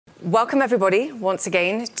Welcome, everybody, once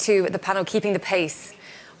again, to the panel Keeping the Pace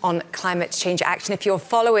on Climate Change Action. If you're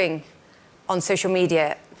following on social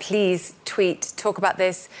media, please tweet, talk about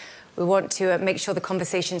this. We want to make sure the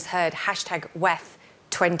conversation's heard. Hashtag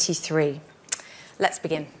WEF23. Let's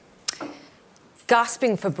begin.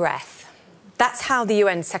 Gasping for breath. That's how the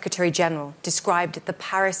UN Secretary-General described the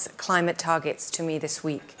Paris climate targets to me this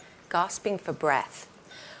week. Gasping for breath.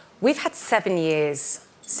 We've had 7 years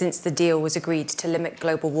since the deal was agreed to limit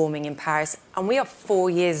global warming in Paris, and we are 4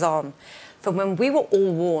 years on from when we were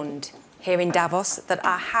all warned here in Davos that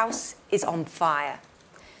our house is on fire.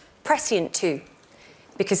 Prescient too,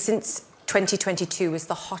 because since 2022 was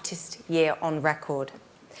the hottest year on record.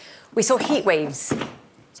 We saw heat waves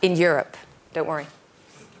in Europe, don't worry.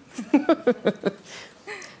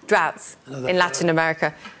 Droughts in Latin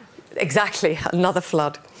America, exactly, another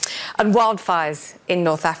flood. And wildfires in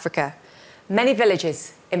North Africa. Many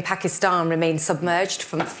villages in Pakistan remain submerged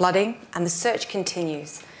from flooding, and the search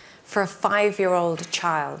continues for a 5-year-old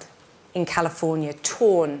child in California,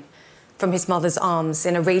 torn from his mother's arms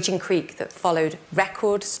in a raging creek that followed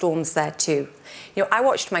record storms there too. You know, I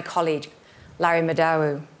watched my colleague, Larry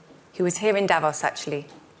Madawu, who was here in Davos actually,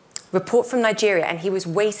 report from Nigeria, and he was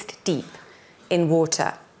waist deep in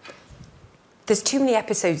water. There's too many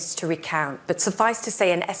episodes to recount, but suffice to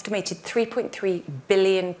say an estimated 3.3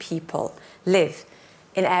 billion people live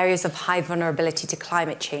in areas of high vulnerability to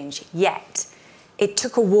climate change. Yet, it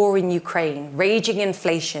took a war in Ukraine, raging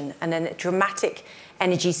inflation, and a dramatic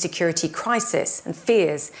energy security crisis and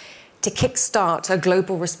fears to kickstart a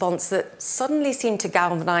global response that suddenly seemed to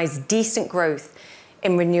galvanize decent growth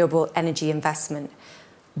in renewable energy investment.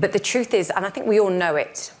 But the truth is, and I think we all know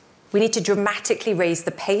it, we need to dramatically raise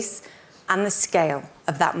the pace and the scale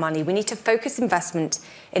of that money. We need to focus investment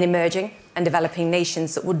in emerging and developing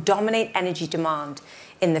nations that will dominate energy demand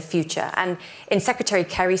in the future. And in Secretary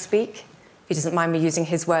Kerry speak, if he doesn't mind me using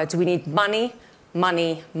his words, we need money,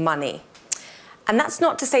 money, money. And that's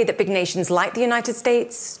not to say that big nations like the United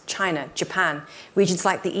States, China, Japan, regions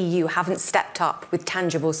like the EU haven't stepped up with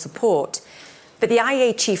tangible support. But the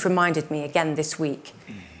IEA chief reminded me again this week,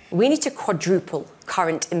 we need to quadruple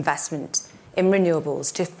current investment in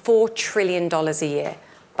renewables to $4 trillion a year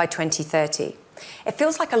by 2030. It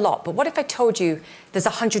feels like a lot, but what if I told you there's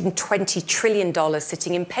 $120 trillion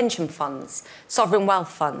sitting in pension funds, sovereign wealth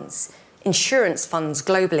funds, insurance funds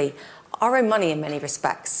globally, our own money in many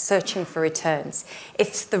respects, searching for returns.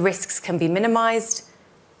 If the risks can be minimized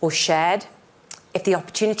or shared, if the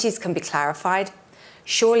opportunities can be clarified,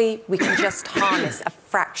 surely we can just harness a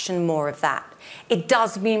fraction more of that. It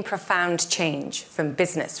does mean profound change from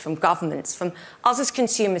business, from governments, from us as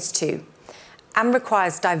consumers too, and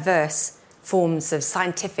requires diverse forms of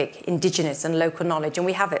scientific, indigenous and local knowledge. And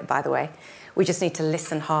we have it, by the way. We just need to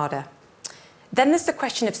listen harder. Then there's the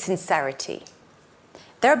question of sincerity.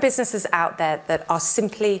 There are businesses out there that are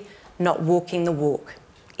simply not walking the walk,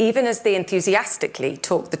 even as they enthusiastically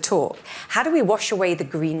talk the talk. How do we wash away the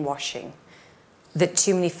greenwashing that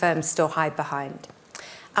too many firms still hide behind?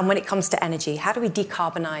 And when it comes to energy, how do we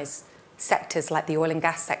decarbonize sectors like the oil and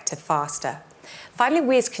gas sector faster? Finally,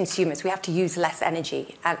 we as consumers, we have to use less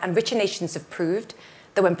energy. And richer nations have proved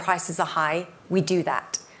that when prices are high, we do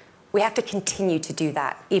that. We have to continue to do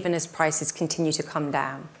that, even as prices continue to come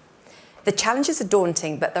down. The challenges are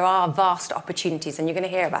daunting, but there are vast opportunities, and you're going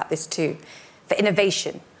to hear about this too, for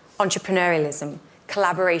innovation, entrepreneurialism,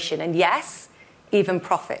 collaboration, and yes, even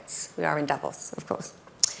profits. We are in Davos, of course.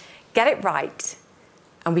 Get it right,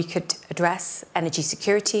 and we could address energy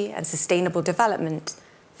security and sustainable development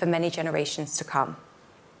for many generations to come.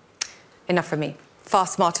 Enough from me. Far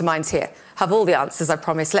smarter minds here have all the answers, I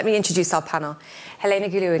promise. Let me introduce our panel. Helena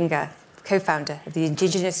Guluinga, co-founder of the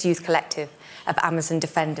Indigenous Youth Collective of Amazon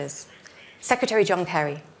Defenders. Secretary John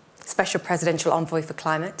Kerry, Special Presidential Envoy for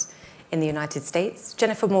Climate in the United States.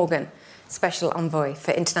 Jennifer Morgan, Special Envoy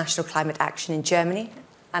for International Climate Action in Germany.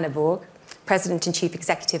 Anna Borg, President and Chief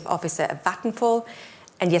Executive Officer of Vattenfall.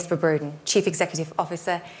 And Jesper Broden, Chief Executive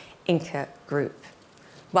Officer, Inca Group.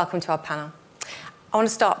 Welcome to our panel. I want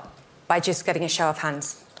to start by just getting a show of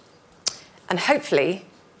hands. And hopefully,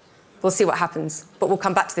 we'll see what happens, but we'll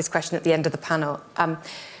come back to this question at the end of the panel.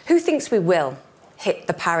 Who thinks we will hit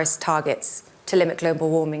the Paris targets to limit global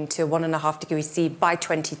warming to 1.5 degrees C by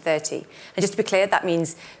 2030? And just to be clear, that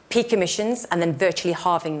means peak emissions and then virtually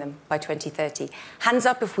halving them by 2030. Hands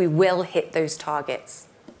up if we will hit those targets.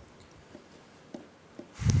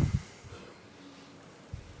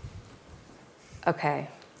 Okay.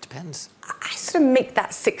 Depends. I sort of make that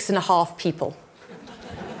 6.5 people.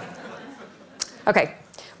 Okay,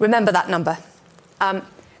 remember that number.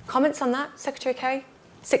 Comments on that, Secretary Kerry?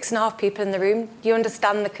 6.5 people in the room. You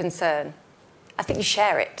understand the concern. I think you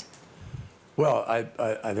share it. Well,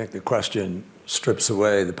 I think the question strips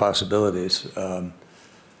away the possibilities.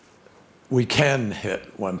 We can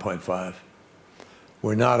hit 1.5.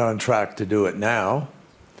 We're not on track to do it now.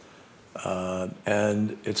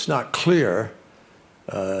 And it's not clear,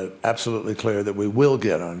 absolutely clear, that we will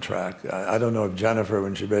get on track. I don't know if Jennifer,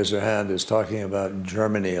 when she raised her hand, is talking about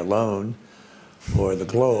Germany alone or the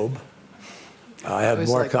globe. I have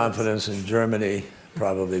more confidence in Germany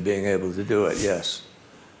probably being able to do it, yes.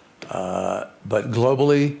 But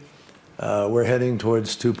globally, we're heading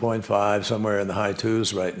towards 2.5, somewhere in the high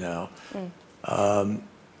twos right now.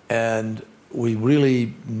 And we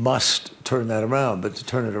really must turn that around. But to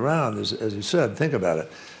turn it around, as you said, think about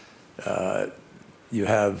it. You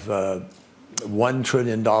have $1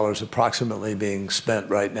 trillion approximately being spent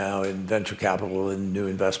right now in venture capital and new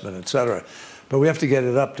investment, et cetera. But we have to get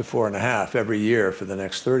it up to 4.5 every year for the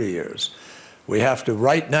next 30 years. We have to,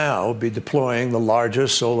 right now, be deploying the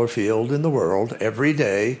largest solar field in the world every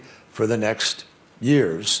day for the next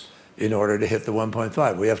years in order to hit the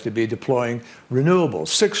 1.5. We have to be deploying renewables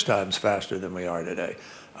 6 times faster than we are today.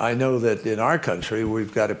 I know that in our country,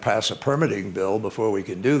 we've got to pass a permitting bill before we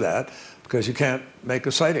can do that, because you can't make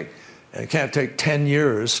a siting. And it can't take 10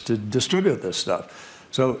 years to distribute this stuff.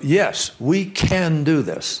 So yes, we can do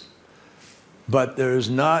this. But there is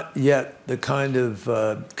not yet the kind of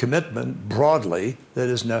commitment broadly that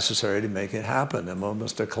is necessary to make it happen. And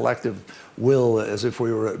almost a collective will, as if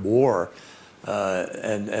we were at war,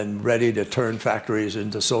 and ready to turn factories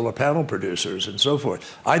into solar panel producers and so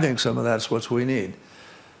forth. I think some of that's what we need.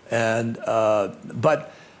 And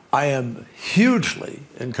but I am hugely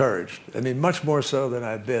encouraged, I mean, much more so than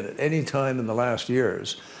I've been at any time in the last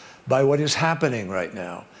years, by what is happening right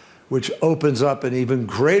now, which opens up an even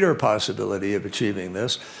greater possibility of achieving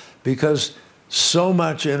this, because so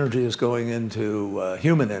much energy is going into,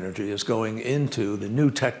 human energy is going into the new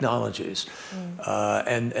technologies.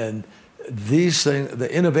 And these things,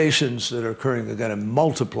 the innovations that are occurring are going to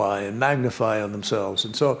multiply and magnify on themselves.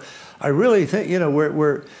 And so I really think, you know,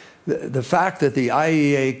 the fact that the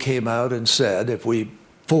IEA came out and said if we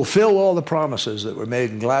fulfill all the promises that were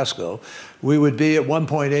made in Glasgow, we would be at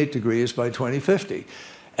 1.8 degrees by 2050.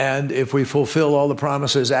 And if we fulfill all the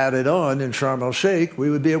promises added on in Sharm el-Sheikh, we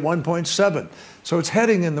would be at 1.7. So it's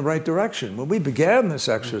heading in the right direction. When we began this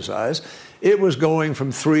exercise, it was going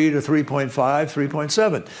from 3 to 3.5,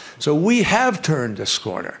 3.7. So we have turned this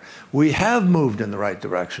corner. We have moved in the right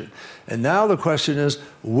direction. And now the question is,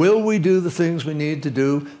 will we do the things we need to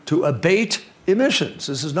do to abate emissions?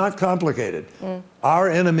 This is not complicated. Our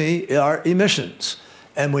enemy are emissions.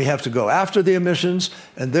 And we have to go after the emissions,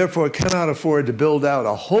 and therefore cannot afford to build out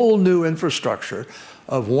a whole new infrastructure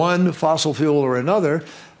of one fossil fuel or another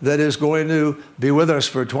that is going to be with us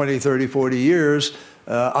for 20, 30, 40 years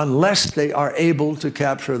unless they are able to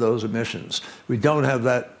capture those emissions. We don't have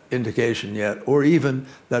that indication yet, or even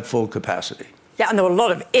that full capacity. Yeah, and there were a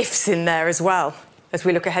lot of ifs in there as well, as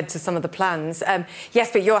we look ahead to some of the plans.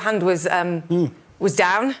 Yes, but your hand was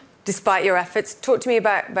down, despite your efforts. Talk to me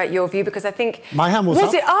about your view, because I think... My hand was up.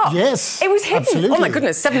 Was it up? Yes, it was hidden. absolutely. Oh, my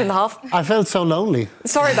goodness, 7.5. I felt so lonely.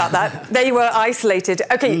 Sorry about that. There you were, isolated.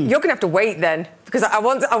 OK, you're going to have to wait then, because I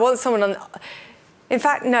want someone on... In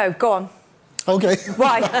fact, no, go on. OK.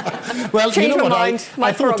 Why? Well, Change you know my what, mind.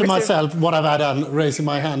 I thought to myself, what have I done raising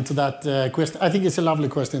my hand to that question? I think it's a lovely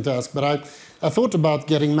question to ask, but I thought about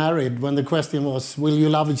getting married when the question was, will you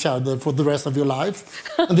love each other for the rest of your life?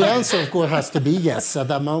 And the answer, of course, has to be yes at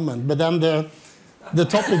that moment. But then the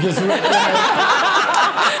topic is,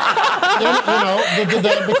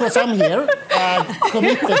 because I'm here,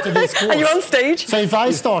 committed to this course. Are you on stage? So if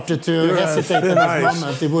I started to hesitate at this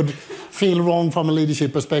moment, it would feel wrong from a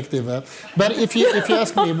leadership perspective. But if you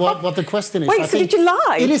ask me what the question is... Wait, so did you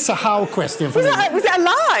lie? It is a how question for me. Was it a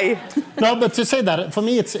lie? No, but to say that, for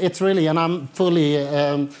me, it's really, and I'm fully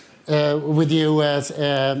with you as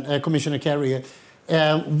Commissioner Kerry,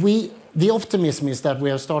 the optimism is that we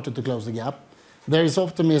have started to close the gap. There is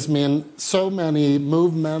optimism in so many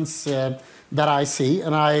movements that I see,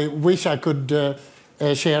 and I wish I could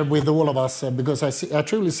share with all of us, because I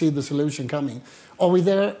truly see the solution coming. Are we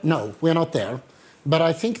there? No, we're not there. But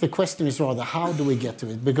I think the question is rather, how do we get to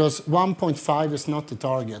it? Because 1.5 is not the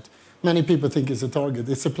target. Many people think it's a target.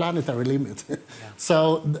 It's a planetary limit. Yeah.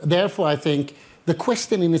 So therefore, I think the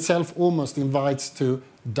question in itself almost invites to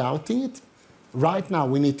doubting it. Right now,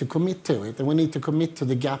 we need to commit to it, and we need to commit to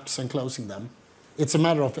the gaps and closing them. It's a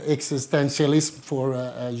matter of existentialism for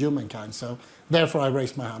humankind. So therefore, I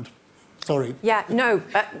raised my hand. Sorry. Yeah, no,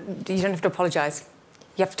 you don't have to apologise.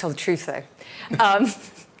 You have to tell the truth, though.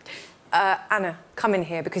 Anna, come in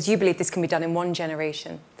here, because you believe this can be done in 1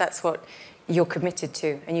 generation. That's what you're committed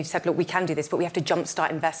to. And you've said, look, we can do this, but we have to jumpstart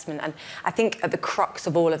investment. And I think at the crux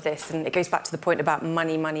of all of this, and it goes back to the point about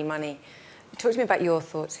money, money, money. Talk to me about your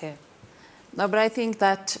thoughts here. No, but I think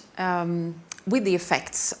that with the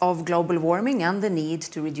effects of global warming and the need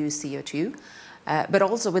to reduce CO2, but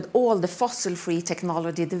also with all the fossil-free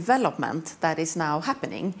technology development that is now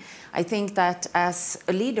happening, I think that as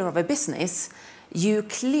a leader of a business, you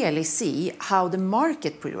clearly see how the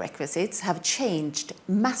market prerequisites have changed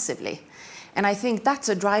massively. And I think that's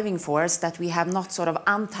a driving force that we have not sort of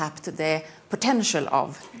untapped the potential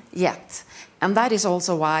of yet. And that is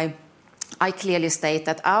also why I clearly state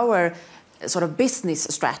that our sort of business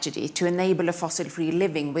strategy to enable a fossil-free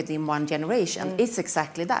living within 1 generation is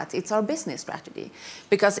exactly that. It's our business strategy.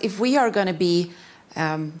 Because if we are going to be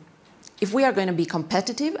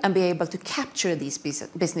competitive and be able to capture these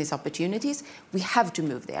business opportunities, we have to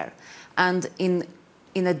move there. And in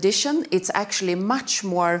addition, it's actually much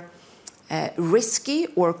more risky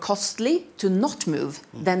or costly to not move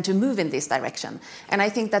than to move in this direction. And I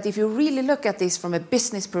think that if you really look at this from a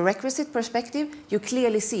business prerequisite perspective, you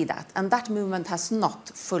clearly see that. And that movement has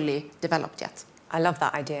not fully developed yet. I love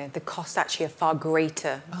that idea. The costs actually are far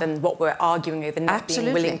greater than what we're arguing over not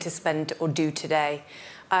being willing to spend or do today.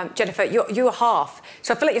 Jennifer, you're half.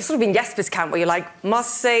 So I feel like you're sort of in Jesper's camp where you're like,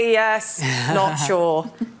 must say yes, not sure.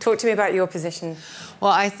 Talk to me about your position.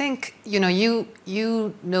 Well, I think, you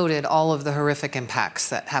noted all of the horrific impacts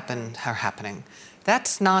that are happening.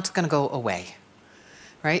 That's not going to go away,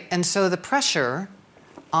 right? And so the pressure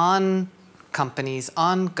on companies,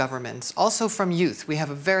 on governments, also from youth. We have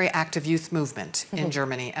a very active youth movement in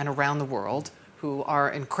Germany and around the world who are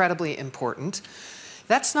incredibly important.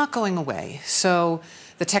 That's not going away. So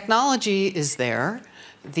the technology is there.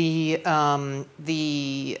 The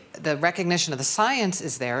recognition of the science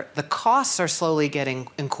is there. The costs are slowly getting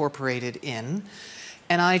incorporated in.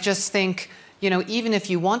 And I just think, even if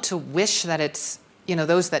you want to wish that it's,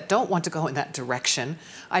 those that don't want to go in that direction,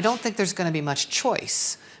 I don't think there's going to be much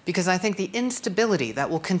choice. Because I think the instability that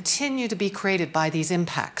will continue to be created by these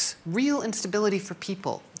impacts, real instability for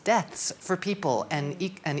people, deaths for people and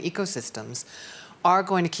ecosystems, are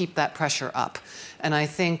going to keep that pressure up. And I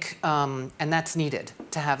think, and that's needed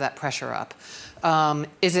to have that pressure up.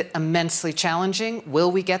 Is it immensely challenging?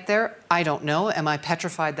 Will we get there? I don't know. Am I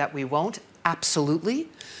petrified that we won't? Absolutely,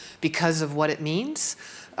 because of what it means.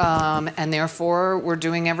 And therefore, we're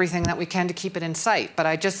doing everything that we can to keep it in sight. But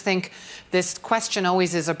I just think this question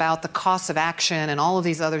always is about the cost of action and all of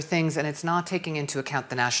these other things, and it's not taking into account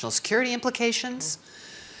the national security implications,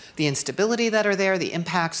 the instability that are there, the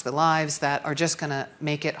impacts, the lives that are just going to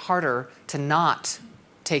make it harder to not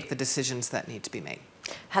take the decisions that need to be made.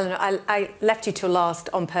 Helena, I left you till last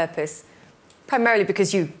on purpose, primarily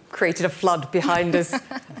because you created a flood behind us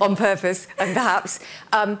on purpose, and perhaps.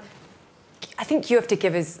 I think you have to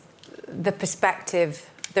give us the perspective,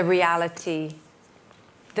 the reality,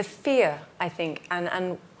 the fear, I think,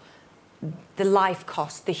 and the life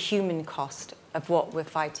cost, the human cost of what we're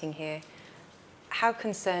fighting here. How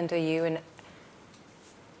concerned are you, and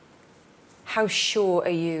how sure are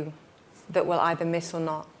you that we'll either miss or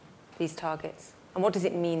not these targets? And what does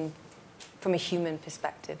it mean from a human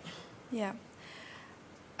perspective? Yeah.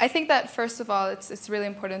 I think that, first of all, it's really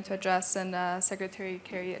important to address, and Secretary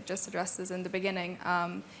Kerry just addressed this in the beginning,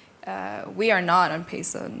 we are not on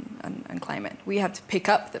pace on climate. We have to pick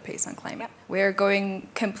up the pace on climate. Yep. We're going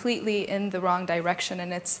completely in the wrong direction,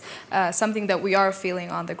 and it's something that we are feeling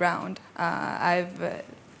on the ground.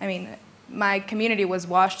 My community was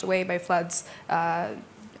washed away by floods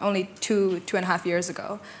only two and a half years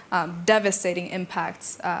ago. Devastating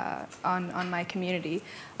impacts on my community.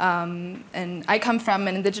 And I come from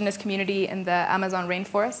an indigenous community in the Amazon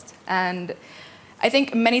rainforest, and I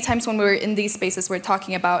think many times when we're in these spaces, we're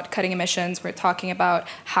talking about cutting emissions. We're talking about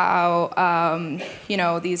how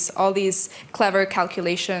all these clever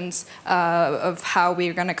calculations of how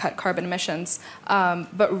we're going to cut carbon emissions.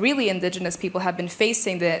 But really, Indigenous people have been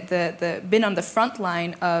facing been on the front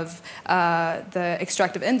line of the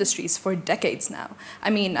extractive industries for decades now.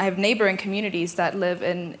 I mean, I have neighboring communities that live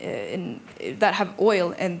that have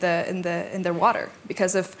oil in their water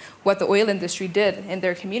because of what the oil industry did in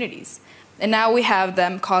their communities. And now we have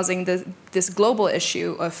them causing this global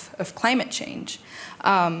issue of climate change.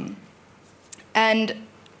 And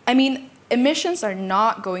I mean, emissions are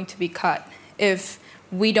not going to be cut if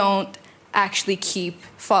we don't actually keep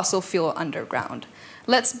fossil fuel underground.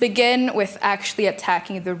 Let's begin with actually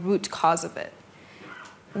attacking the root cause of it.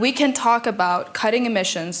 We can talk about cutting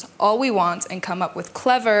emissions all we want and come up with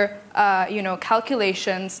clever,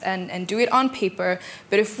 calculations and do it on paper.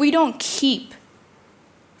 But if we don't keep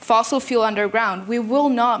fossil fuel underground, we will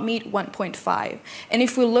not meet 1.5. And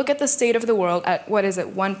if we look at the state of the world at, around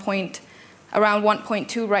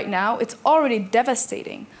 1.2 right now, it's already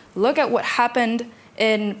devastating. Look at what happened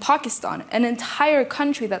in Pakistan, an entire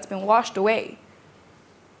country that's been washed away.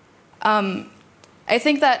 I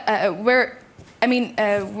think that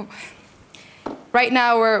right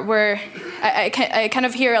now I kind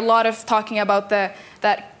of hear a lot of talking about the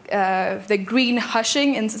green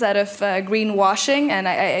hushing instead of green washing, and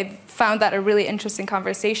I found that a really interesting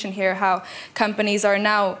conversation here, how companies are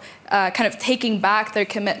now kind of taking back their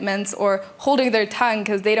commitments or holding their tongue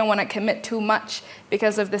because they don't want to commit too much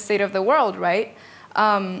because of the state of the world, right?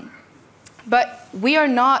 But we are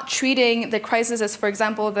not treating the crisis as, for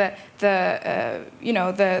example, the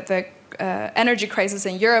energy crisis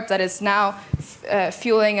in Europe that is now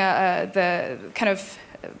fueling the kind of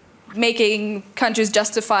making countries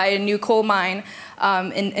justify a new coal mine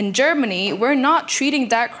in Germany. We're not treating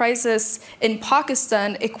that crisis in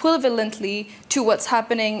Pakistan equivalently to what's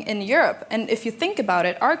happening in Europe. And if you think about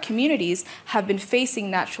it, our communities have been facing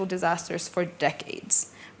natural disasters for decades.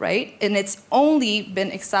 Right? And it's only been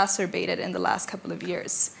exacerbated in the last couple of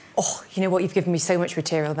years. Oh, you know what? You've given me so much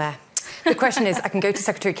material there. The question is, I can go to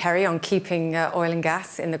Secretary Kerry on keeping oil and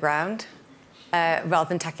gas in the ground rather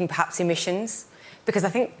than tackling perhaps emissions. Because I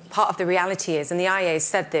think part of the reality is, and the IEA has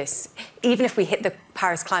said this, even if we hit the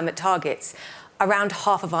Paris climate targets, around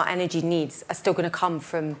half of our energy needs are still going to come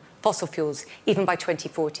from fossil fuels, even by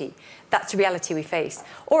 2040. That's the reality we face.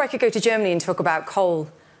 Or I could go to Germany and talk about coal.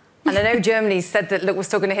 And I know Germany said that, look, we're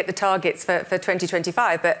still going to hit the targets for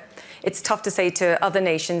 2025, but it's tough to say to other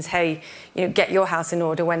nations, hey, get your house in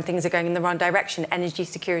order when things are going in the wrong direction, energy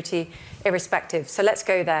security irrespective. So let's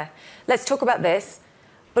go there. Let's talk about this,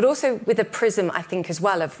 but also with a prism, I think, as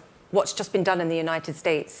well, of what's just been done in the United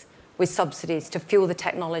States with subsidies to fuel the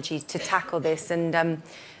technology to tackle this and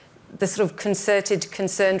the sort of concerted,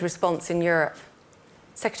 concerned response in Europe.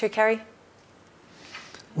 Secretary Kerry?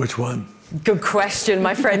 Which one? Good question,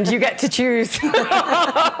 my friend. You get to choose.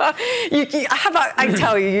 How about I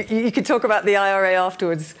tell you, you could talk about the IRA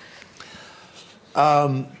afterwards.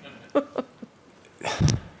 Fatih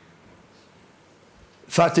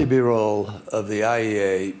Birol of the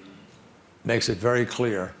IEA makes it very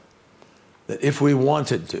clear that if we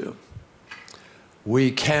wanted to, we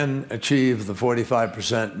can achieve the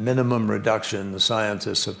 45% minimum reduction the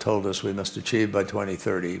scientists have told us we must achieve by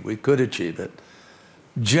 2030. We could achieve it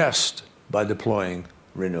just by deploying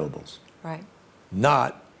renewables, right?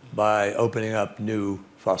 Not by opening up new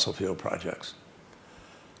fossil fuel projects.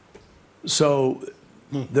 So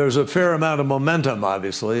there's a fair amount of momentum,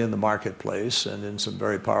 obviously, in the marketplace and in some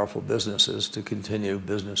very powerful businesses to continue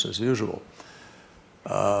business as usual.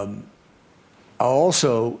 I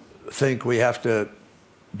also think we have to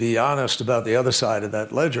be honest about the other side of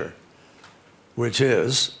that ledger, which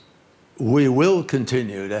is we will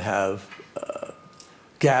continue to have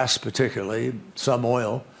gas, particularly, some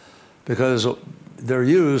oil, because they're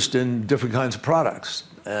used in different kinds of products,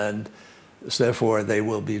 and therefore they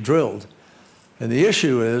will be drilled. And the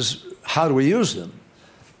issue is, how do we use them?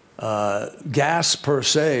 Gas per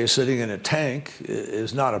se, sitting in a tank,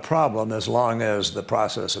 is not a problem as long as the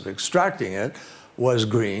process of extracting it was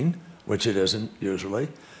green, which it isn't usually.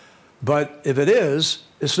 But if it is,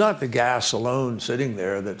 it's not the gas alone sitting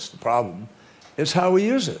there that's the problem. It's how we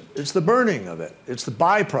use it. It's the burning of it. It's the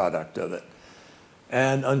byproduct of it.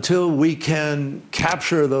 And until we can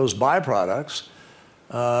capture those byproducts,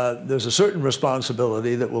 there's a certain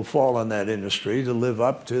responsibility that will fall on that industry to live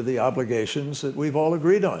up to the obligations that we've all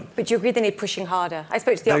agreed on. But do you agree they need pushing harder? I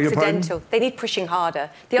spoke to the Occidental. They need pushing harder.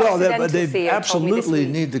 The well, Occidental they CEO absolutely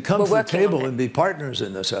told me need to come to the table and be partners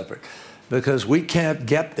in this effort, because we can't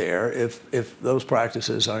get there if those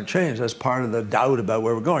practices aren't changed. That's part of the doubt about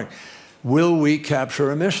where we're going. Will we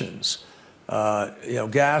capture emissions?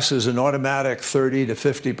 Gas is an automatic 30 to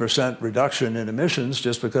 50% reduction in emissions.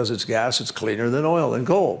 Just because it's gas, it's cleaner than oil and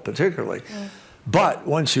coal, particularly. Mm. But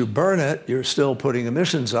once you burn it, you're still putting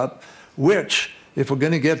emissions up, which, if we're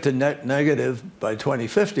going to get to net negative by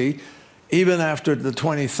 2050, even after the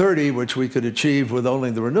 2030, which we could achieve with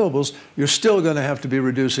only the renewables, you're still going to have to be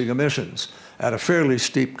reducing emissions at a fairly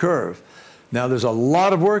steep curve. Now, there's a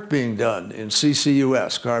lot of work being done in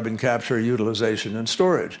CCUS, carbon capture, utilization, and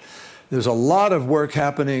storage. There's a lot of work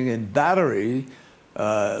happening in battery,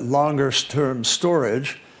 longer-term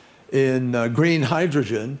storage, in green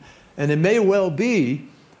hydrogen, and it may well be,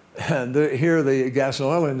 and here the gas and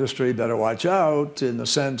oil industry better watch out, in the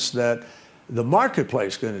sense that the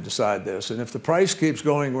marketplace going to decide this. And if the price keeps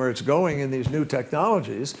going where it's going in these new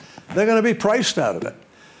technologies, they're going to be priced out of it.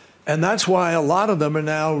 And that's why a lot of them are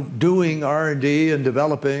now doing R&D and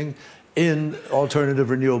developing in alternative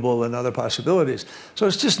renewable and other possibilities. So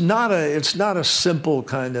it's just not a simple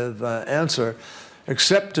kind of answer,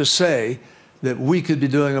 except to say that we could be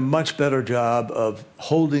doing a much better job of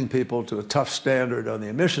holding people to a tough standard on the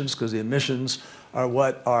emissions, because the emissions are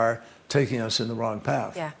what are taking us in the wrong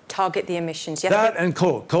path. Yeah, target the emissions. That and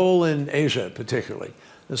coal in Asia particularly.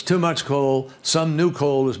 There's too much coal. Some new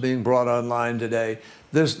coal is being brought online today.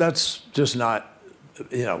 That's just not,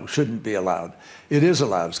 shouldn't be allowed. It is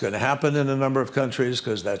allowed. It's going to happen in a number of countries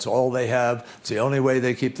because that's all they have. It's the only way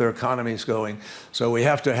they keep their economies going. So we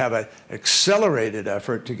have to have an accelerated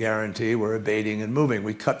effort to guarantee we're abating and moving.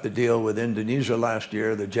 We cut the deal with Indonesia last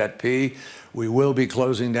year, the Jet P. We will be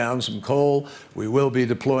closing down some coal. We will be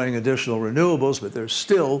deploying additional renewables, but there's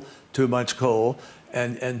still too much coal.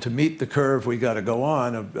 And to meet the curve we got to go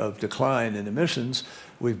on of decline in emissions,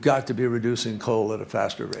 we've got to be reducing coal at a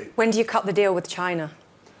faster rate. When do you cut the deal with China?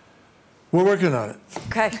 We're working on it.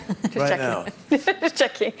 Okay. Just right checking. now. Just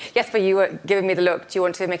checking. Jesper, you were giving me the look. Do you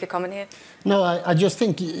want to make a comment here? No, I just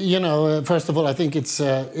think, first of all, I think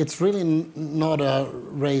it's really not a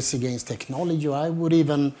race against technology. I would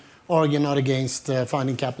even argue not against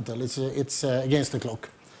finding capital. It's against the clock.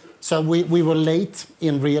 So we were late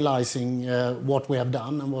in realizing what we have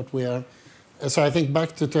done and what we are. So I think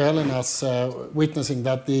back to Helena's witnessing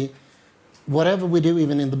that whatever we do,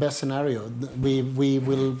 even in the best scenario, we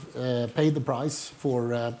will pay the price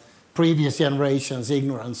for previous generations'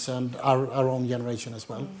 ignorance and our own generation as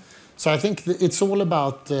well. So I think it's all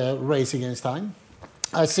about race against time.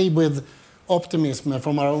 I see with optimism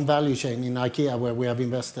from our own value chain in IKEA, where we have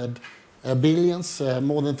invested billions,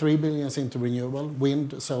 more than 3 billion into renewable,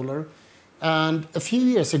 wind, solar. And a few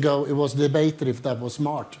years ago, it was debated if that was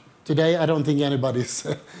smart. Today, I don't think anybody's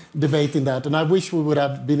debating that. And I wish we would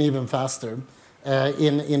have been even faster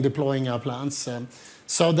in deploying our plans.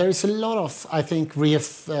 So there is a lot of, I think,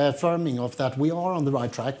 reaffirming of that we are on the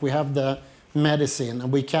right track. We have the medicine,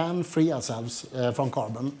 and we can free ourselves from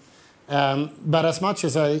carbon. But as much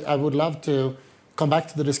as I would love to come back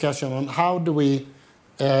to the discussion on how do we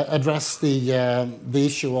address the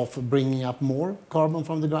issue of bringing up more carbon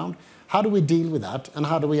from the ground, how do we deal with that? And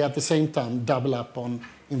how do we, at the same time, double up on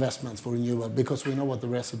investments for renewable? Because we know what the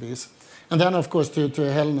recipe is. And then, of course, to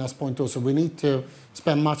Helena's point also, we need to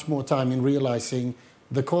spend much more time in realizing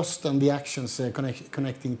the cost and the actions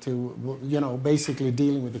connecting to, basically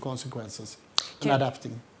dealing with the consequences and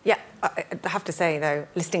adapting. Yeah, I have to say, though,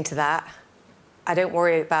 listening to that, I don't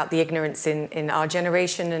worry about the ignorance in our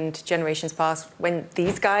generation and generations past. When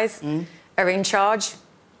these guys are in charge,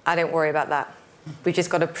 I don't worry about that. We've just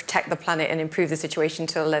got to protect the planet and improve the situation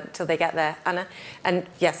till they get there. Anna? And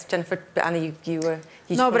yes, Jennifer, Anna, you were...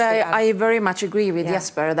 No, but I very much agree with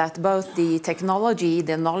Jesper that both the technology,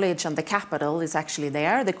 the knowledge and the capital is actually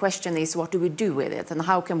there. The question is, what do we do with it? And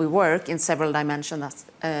how can we work in several dimensions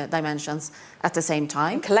at the same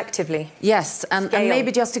time? Collectively. Yes, and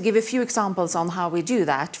maybe just to give a few examples on how we do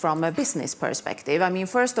that from a business perspective. I mean,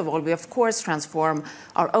 first of all, we of course transform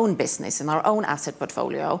our own business and our own asset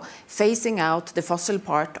portfolio, phasing out the fossil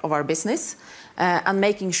part of our business and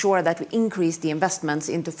making sure that we increase the investments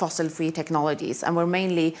into fossil-free technologies. And we're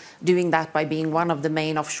mainly doing that by being one of the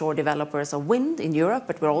main offshore developers of wind in Europe,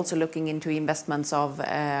 but we're also looking into investments of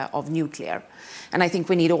nuclear. And I think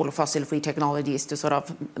we need all fossil-free technologies to sort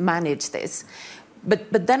of manage this.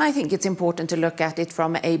 But then I think it's important to look at it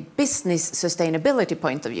from a business sustainability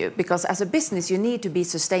point of view, because as a business, you need to be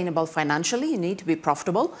sustainable financially, you need to be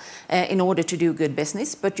profitable in order to do good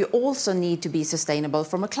business, but you also need to be sustainable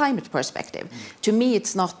from a climate perspective. To me,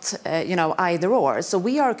 it's not, either or. So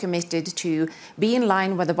we are committed to be in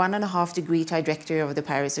line with the 1.5-degree trajectory of the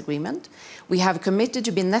Paris Agreement. We have committed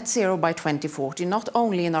to be net zero by 2040, not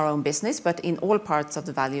only in our own business, but in all parts of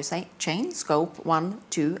the value chain, scope 1,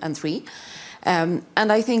 2, and 3. And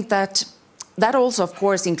I think that also, of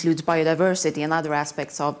course, includes biodiversity and other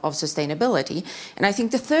aspects of sustainability. And I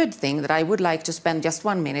think the third thing that I would like to spend just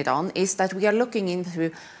 1 minute on is that we are looking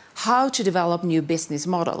into how to develop new business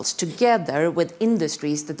models together with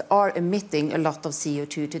industries that are emitting a lot of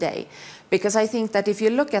CO2 today. Because I think that if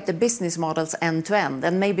you look at the business models end to end,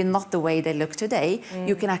 and maybe not the way they look today,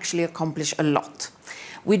 you can actually accomplish a lot.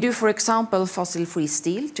 We do, for example, fossil-free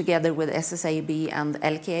steel together with SSAB and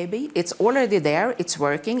LKAB. It's already there, it's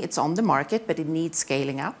working, it's on the market, but it needs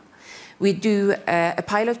scaling up. We do a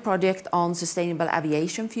pilot project on sustainable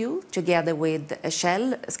aviation fuel together with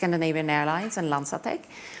Shell, Scandinavian Airlines and Lanzatec.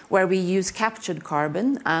 where we use captured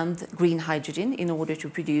carbon and green hydrogen in order to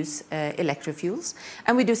produce electric fuels.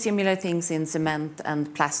 And we do similar things in cement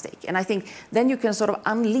and plastic. And I think then you can sort of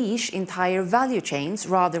unleash entire value chains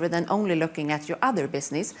rather than only looking at your other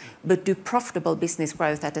business, but do profitable business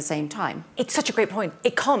growth at the same time. It's such a great point.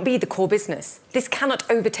 It can't be the core business. This cannot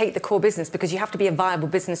overtake the core business because you have to be a viable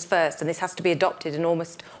business first, and this has to be adopted and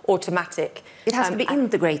almost automatic. It has to be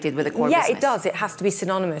integrated with the core business. Yeah, it does. It has to be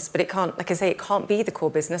synonymous, but it can't, like I say, it can't be the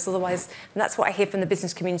core business. Otherwise, and that's what I hear from the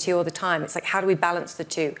business community all the time. It's like, how do we balance the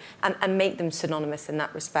two and make them synonymous in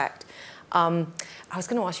that respect? I was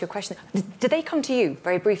going to ask you a question. Do they come to you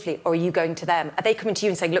very briefly, or are you going to them? Are they coming to you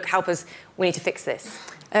and saying, look, help us, we need to fix this?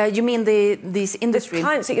 You mean these industry? The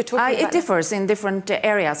clients that you're talking about? It differs in different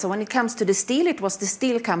areas. So when it comes to the steel, it was the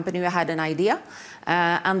steel company who had an idea,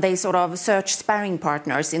 and they sort of searched sparring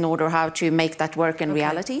partners in order how to make that work in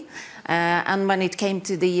reality. And when it came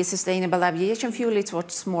to the sustainable aviation fuel, it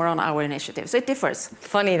was more on our initiative. So it differs.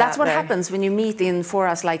 Funny That's what happens when you meet in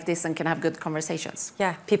forums like this and can have good conversations.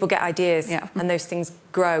 Yeah, people get ideas and those things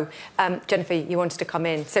grow. Jennifer, you wanted to come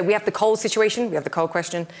in. So we have the coal situation, we have the coal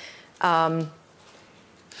question.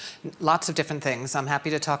 Lots of different things. I'm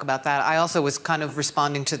happy to talk about that. I also was kind of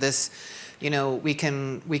responding to this, you know, we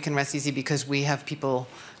can rest easy because we have people,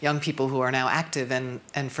 young people who are now active,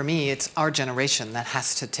 and for me, it's our generation that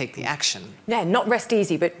has to take the action. Yeah, not rest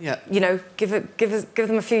easy, but you know, give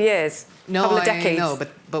them a few years, couple of decades. No,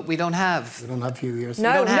 but we don't have. We don't have few years.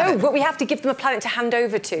 No, but we have to give them a planet to hand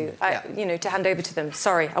over to. You know, to hand over to them.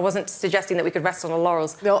 Sorry, I wasn't suggesting that we could rest on our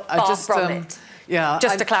laurels. No, far from it. Yeah.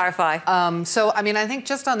 Just to clarify. So, I mean, I think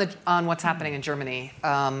just on what's happening in Germany,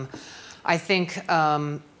 I think,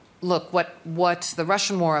 look, what the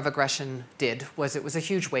Russian war of aggression did was it was a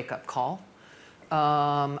huge wake-up call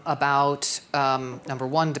about, number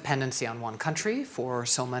one, dependency on one country for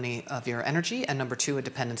so many of your energy, and number two, a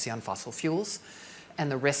dependency on fossil fuels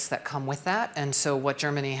and the risks that come with that. And so what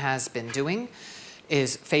Germany has been doing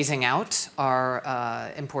is phasing out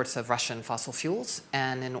our imports of Russian fossil fuels.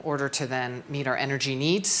 And in order to then meet our energy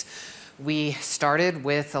needs, we started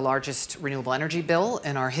with the largest renewable energy bill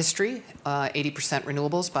in our history, 80%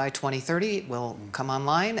 renewables by 2030 will come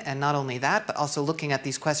online. And not only that, but also looking at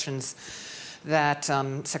these questions that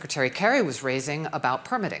Secretary Kerry was raising about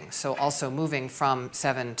permitting. So also moving from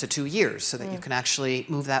 7 to 2 years so that you can actually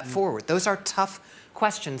move that forward. Those are tough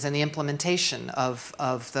questions in the implementation of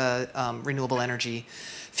the renewable energy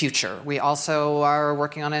future. We also are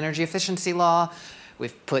working on energy efficiency law.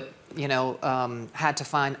 We've put, you know, had to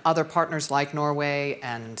find other partners like Norway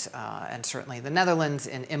and certainly the Netherlands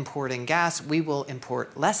in importing gas. We will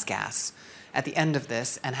import less gas at the end of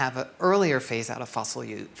this and have an earlier phase out of fossil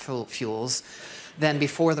fuels than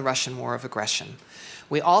before the Russian war of aggression.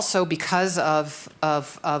 We also, because of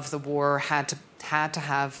the war, had to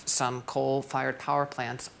have some coal-fired power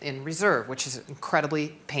plants in reserve, which is an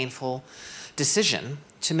incredibly painful decision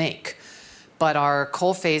to make. But our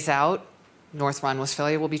coal phase-out, North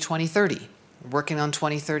Rhine-Westphalia, will be 2030. We're working on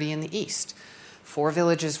 2030 in the east. 4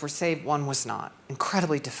 villages were saved, 1 was not.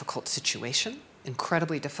 Incredibly difficult situation,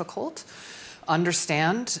 incredibly difficult.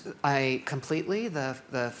 Understand completely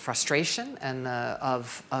the frustration and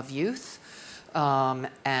of youth.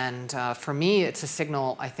 For me, it's a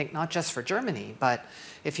signal, I think, not just for Germany, but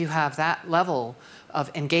if you have that level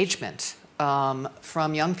of engagement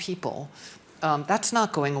from young people, that's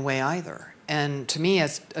not going away either. And to me,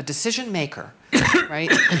 as a decision maker,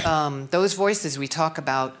 right, those voices, we talk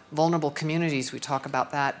about vulnerable communities, we talk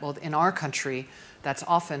about that. Well, in our country, that's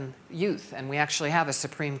often youth. And we actually have a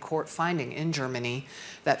Supreme Court finding in Germany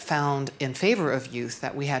that found in favor of youth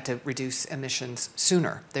that we had to reduce emissions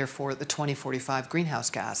sooner, therefore the 2045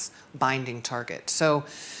 greenhouse gas binding target. So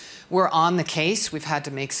we're on the case. We've had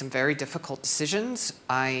to make some very difficult decisions.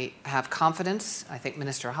 I have confidence, I think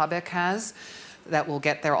Minister Habeck has, that we'll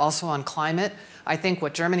get there also on climate. I think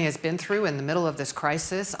what Germany has been through in the middle of this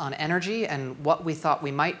crisis on energy and what we thought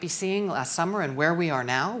we might be seeing last summer and where we are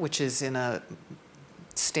now, which is in a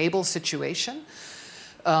stable situation,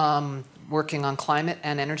 working on climate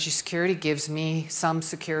and energy security gives me some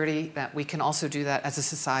security that we can also do that as a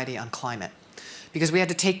society on climate. Because we had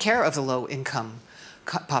to take care of the low-income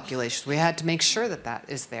population. We had to make sure that that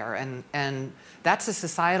is there. And that's a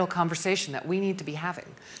societal conversation that we need to be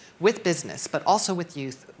having with business, but also with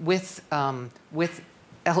youth, with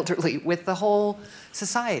elderly, with the whole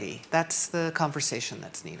society. That's the conversation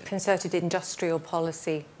that's needed. Concerted industrial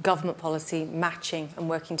policy, government policy, matching and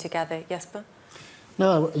working together. Jesper?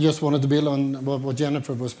 No, I just wanted to build on what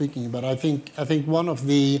Jennifer was speaking about. I think one of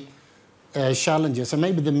the challenges, and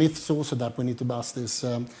maybe the myths also that we need to bust is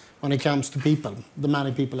when it comes to people, the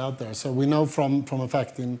many people out there. So we know from a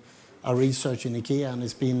fact in our research in IKEA, and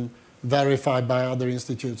it's been verified by other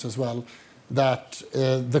institutes as well, that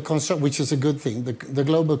the concern, which is a good thing, the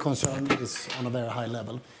global concern is on a very high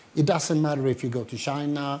level. It doesn't matter if you go to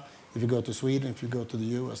China, if you go to Sweden, if you go to the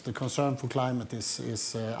US, the concern for climate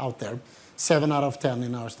is out there. 7 out of 10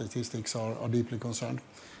 in our statistics are deeply concerned.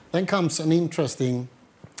 Then comes an interesting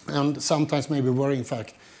and sometimes maybe worrying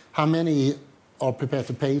fact, how many are prepared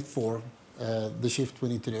to pay for the shift we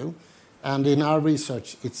need to do? And in our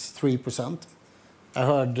research, it's 3%. I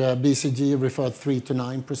heard BCG referred 3 to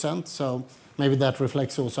 9%, so maybe that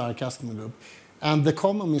reflects also our customer group. And the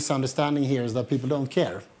common misunderstanding here is that people don't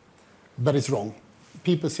care, but it's wrong.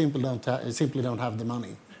 People simply don't have the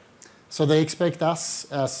money. So they expect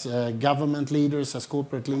us as government leaders, as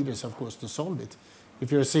corporate leaders, of course, to solve it.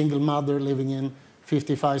 If you're a single mother living in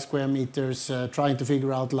 55 square meters, trying to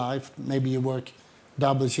figure out life, maybe you work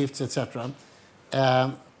double shifts, etc.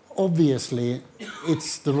 Obviously,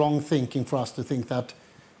 it's the wrong thinking for us to think that,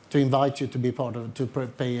 to invite you to be part of, to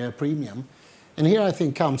pay a premium. And here I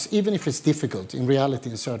think comes, even if it's difficult in reality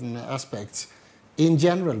in certain aspects, in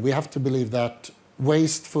general, we have to believe that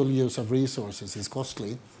wasteful use of resources is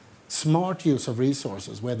costly. Smart use of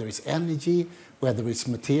resources, whether it's energy, whether it's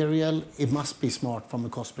material, it must be smart from a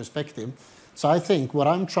cost perspective. So I think what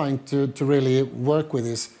I'm trying to really work with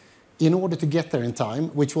is, in order to get there in time,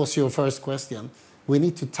 which was your first question, we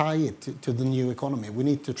need to tie it to the new economy. We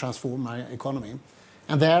need to transform our economy.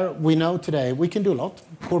 And there, we know today, we can do a lot.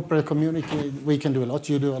 Corporate community, we can do a lot.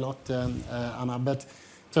 You do a lot, Anna. But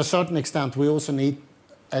to a certain extent, we also need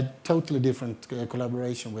a totally different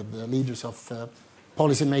collaboration with the leaders of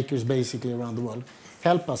policymakers basically around the world.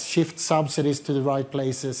 Help us shift subsidies to the right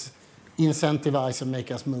places, incentivize and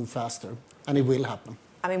make us move faster. And it will happen.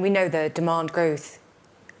 I mean, we know the demand growth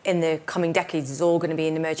in the coming decades is all going to be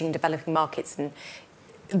in emerging and developing markets, and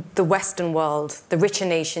the Western world, the richer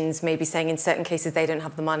nations may be saying in certain cases they don't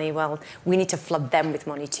have the money. Well, we need to flood them with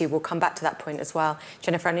money too. We'll come back to that point as well.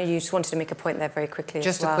 Jennifer, I know you just wanted to make a point there very quickly.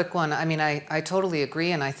 Just a quick one. I mean, I totally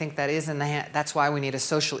agree, and I think that is that's why we need a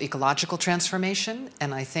social ecological transformation.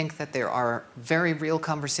 And I think that there are very real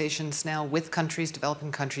conversations now with countries,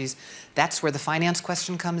 developing countries. That's where the finance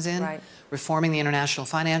question comes in. Right. Reforming the international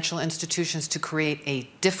financial institutions to create a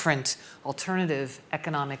different alternative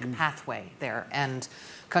economic pathway there. And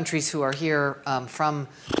countries who are here from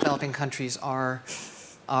developing countries are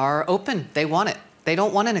open. They want it. They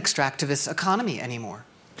don't want an extractivist economy anymore.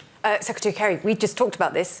 Secretary Kerry, we just talked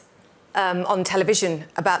about this on television,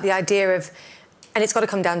 about the idea of, and it's got to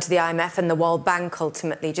come down to the IMF and the World Bank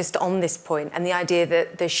ultimately, just on this point, and the idea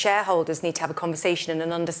that the shareholders need to have a conversation and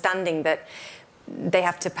an understanding that they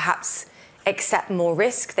have to perhaps accept more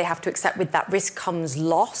risk. They have to accept with that risk comes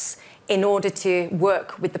loss, in order to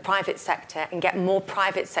work with the private sector and get more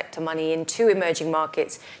private sector money into emerging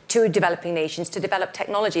markets, to developing nations, to develop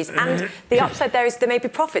technologies. And the upside there is there may be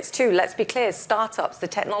profits too. Let's be clear, startups, the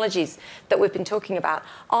technologies that we've been talking about,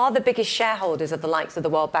 are the biggest shareholders of the likes of the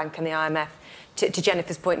World Bank and the IMF, to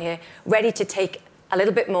Jennifer's point here, ready to take a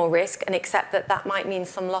little bit more risk and accept that that might mean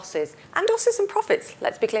some losses and also some profits,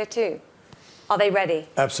 let's be clear too. Are they ready?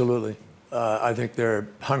 Absolutely. I think they're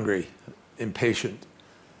hungry, impatient.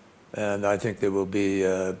 And I think there will be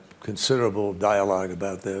considerable dialogue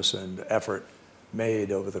about this and effort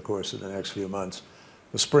made over the course of the next few months.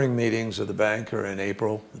 The spring meetings of the bank are in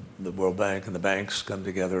April. The World Bank and the banks come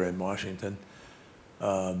together in Washington.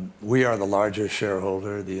 We are the largest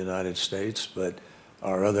shareholder of the United States, but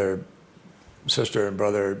our other sister and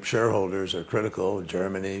brother shareholders are critical: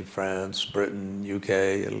 Germany, France, Britain, UK,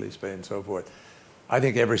 Italy, Spain, and so forth. I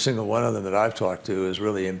think every single one of them that I've talked to is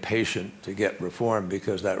really impatient to get reform,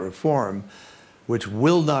 because that reform, which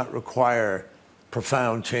will not require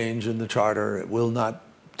profound change in the charter, it will not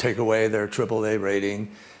take away their AAA rating.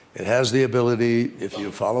 It has the ability, if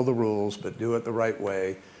you follow the rules, but do it the right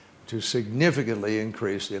way, to significantly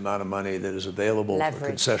increase the amount of money that is available for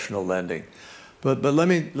concessional lending. But let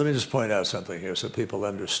me just point out something here so people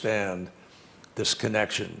understand this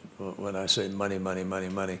connection when I say money, money, money,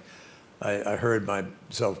 money. I heard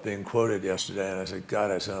myself being quoted yesterday, and I said,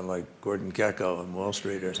 God, I sound like Gordon Gekko on Wall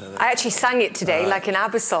Street or something. I actually sang it today, like an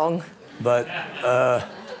ABBA song. But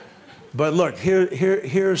look,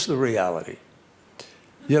 here's the reality.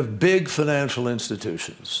 You have big financial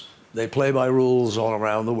institutions. They play by rules all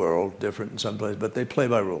around the world, different in some places, but they play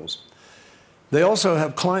by rules. They also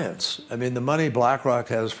have clients. I mean, the money BlackRock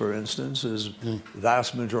has, for instance, is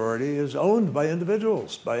vast majority is owned by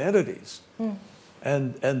individuals, by entities.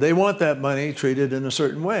 And they want that money treated in a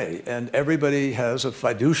certain way. And everybody has a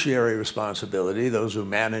fiduciary responsibility, those who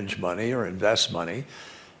manage money or invest money.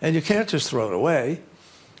 And you can't just throw it away.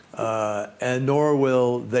 And nor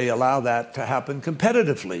will they allow that to happen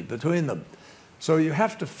competitively between them. So you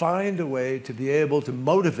have to find a way to be able to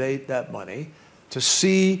motivate that money to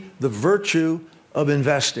see the virtue of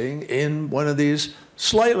investing in one of these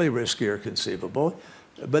slightly riskier conceivable,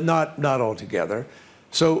 but not altogether.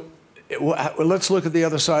 So let's look at the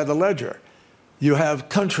other side of the ledger. You have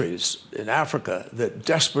countries in Africa that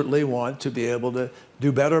desperately want to be able to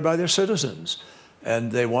do better by their citizens.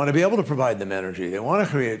 And they want to be able to provide them energy. They want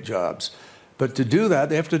to create jobs. But to do that,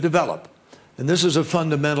 they have to develop. And this is a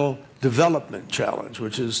fundamental development challenge,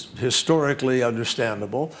 which is historically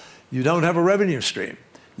understandable. You don't have a revenue stream.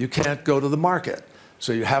 You can't go to the market.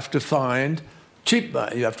 So you have to find cheap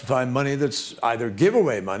money. You have to find money that's either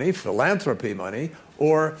giveaway money, philanthropy money,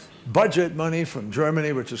 or budget money from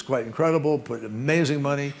Germany, which is quite incredible, put amazing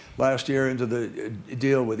money last year into the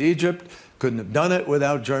deal with Egypt. Couldn't have done it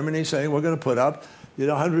without Germany saying we're going to put up,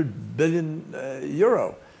 100 billion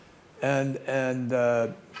euro. And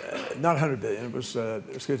not 100 billion, it was,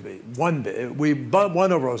 1 billion.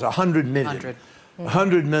 One overall was 100 million.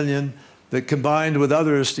 100 million that combined with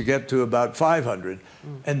others to get to about 500.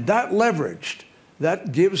 And that leveraged,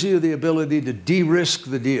 that gives you the ability to de-risk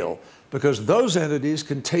the deal because those entities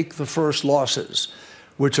can take the first losses,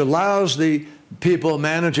 which allows the people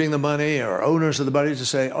managing the money or owners of the money to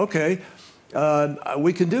say, okay,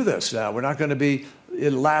 we can do this now. We're not going to be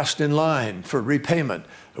last in line for repayment.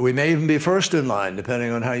 We may even be first in line,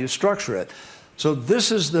 depending on how you structure it. So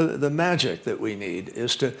this is the magic that we need,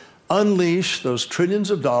 is to unleash those trillions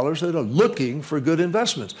of dollars that are looking for good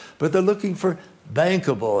investments, but they're looking for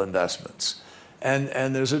bankable investments.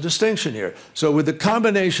 And there's a distinction here. So with the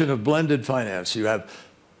combination of blended finance, you have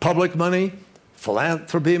public money,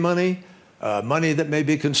 philanthropy money, money that may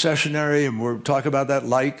be concessionary, and we'll talk about that,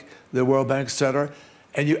 like the World Bank, et cetera.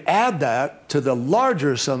 And you add that to the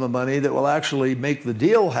larger sum of money that will actually make the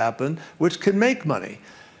deal happen, which can make money.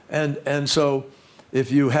 And so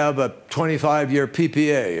if you have a 25-year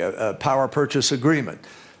PPA, a power purchase agreement,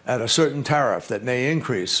 at a certain tariff that may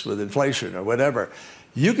increase with inflation or whatever,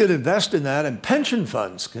 you can invest in that, and pension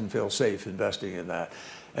funds can feel safe investing in that.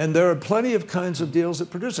 And there are plenty of kinds of deals that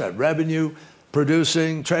produce that. Revenue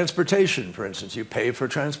producing transportation, for instance, you pay for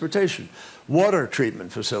transportation. Water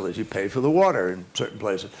treatment facilities, you pay for the water in certain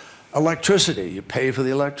places. Electricity, you pay for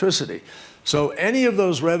the electricity. So any of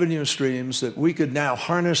those revenue streams that we could now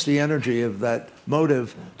harness the energy of that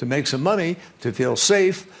motive to make some money, to feel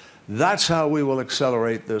safe, that's how we will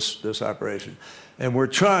accelerate this operation. And we're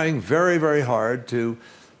trying very, very hard to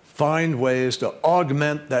find ways to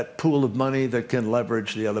augment that pool of money that can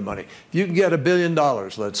leverage the other money. If you can get $1 billion,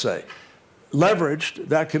 let's say, leveraged,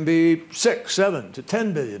 that can be $6, $7 to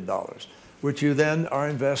 $10 billion, which you then are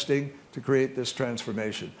investing to create this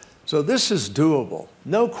transformation. So this is doable,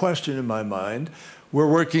 no question in my mind.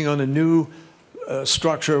 We're working on a new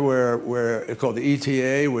structure where it's called the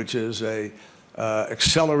ETA, which is a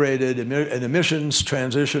accelerated an emissions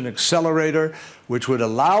transition accelerator, which would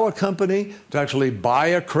allow a company to actually buy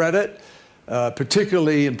a credit,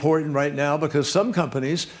 particularly important right now because some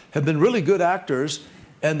companies have been really good actors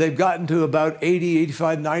and they've gotten to about 80,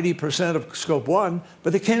 85, 90% of scope 1,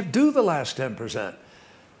 but they can't do the last 10%.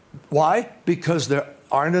 Why? Because there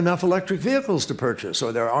aren't enough electric vehicles to purchase,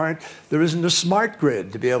 or there isn't a smart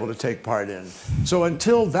grid to be able to take part in. So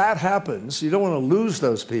until that happens, you don't want to lose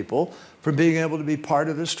those people from being able to be part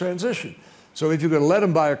of this transition. So if you're going to let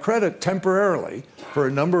them buy a credit temporarily for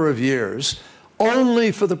a number of years,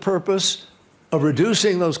 only for the purpose of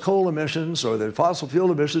reducing those coal emissions or the fossil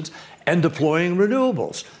fuel emissions and deploying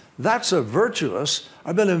renewables. That's a virtuous.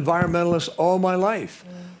 I've been an environmentalist all my life.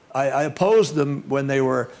 I opposed them when they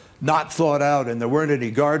were not thought out and there weren't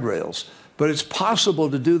any guardrails. But it's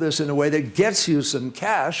possible to do this in a way that gets you some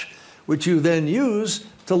cash, which you then use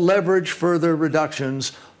to leverage further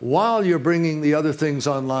reductions while you're bringing the other things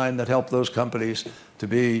online that help those companies to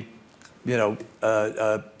be,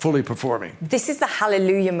 fully performing. This is the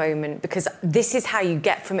hallelujah moment, because this is how you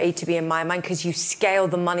get from A to B in my mind, because you scale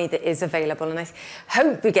the money that is available. And I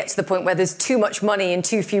hope we get to the point where there's too much money and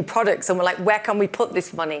too few products and we're like, where can we put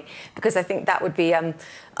this money? Because I think that would be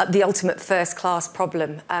the ultimate first-class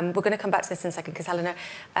problem. We're going to come back to this in a second, because Helena,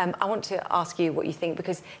 I want to ask you what you think,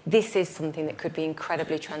 because this is something that could be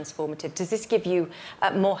incredibly transformative. Does this give you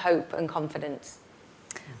more hope and confidence?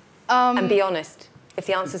 And be honest. If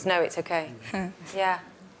the answer's no, it's okay. Yeah.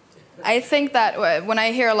 I think that when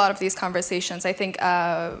I hear a lot of these conversations, I think,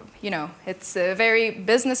 it's very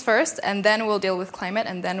business first, and then we'll deal with climate,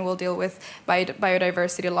 and then we'll deal with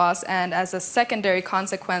biodiversity loss, and as a secondary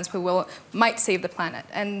consequence, we might save the planet,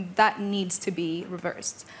 and that needs to be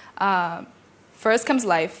reversed. First comes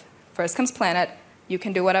life, first comes planet. You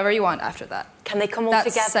can do whatever you want after that. Can they come all That's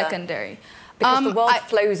together? That's secondary. Because the world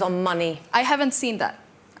flows on money. I haven't seen that.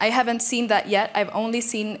 I haven't seen that yet. I've only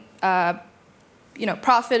seen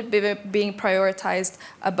profit being prioritized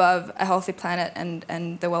above a healthy planet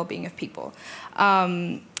and the well-being of people.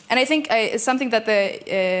 And I think it's something that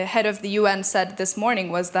the head of the UN said this morning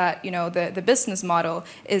was that the business model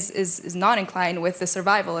is not inclined with the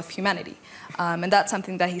survival of humanity, and that's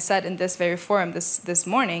something that he said in this very forum this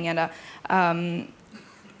morning. And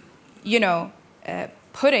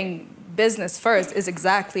putting business first is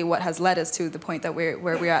exactly what has led us to the point that where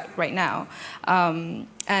we're at right now.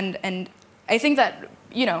 And I think that,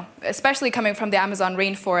 especially coming from the Amazon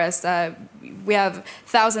rainforest, we have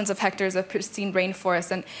thousands of hectares of pristine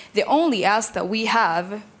rainforest, and the only ask that we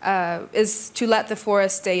have is to let the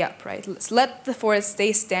forest stay upright. Let's let the forest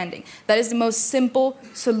stay standing. That is the most simple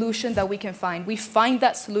solution that we can find. We find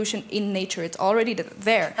that solution in nature. It's already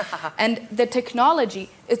there. And the technology,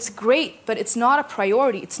 it's great, but it's not a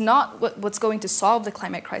priority. It's not what's going to solve the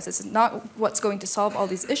climate crisis. It's not what's going to solve all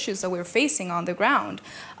these issues that we're facing on the ground.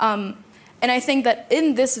 And I think that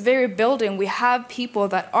in this very building, we have people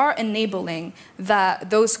that are enabling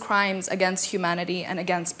those crimes against humanity and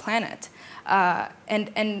against planet.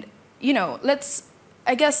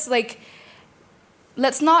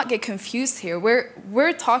 Let's not get confused here.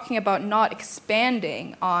 We're talking about not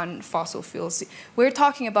expanding on fossil fuels. We're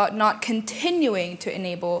talking about not continuing to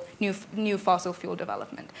enable new fossil fuel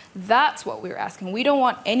development. That's what we're asking. We don't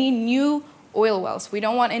want any new oil wells. We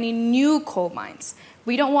don't want any new coal mines.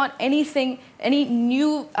 We don't want any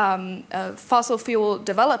new fossil fuel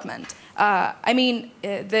development. The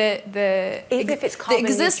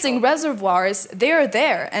existing reservoirs, they're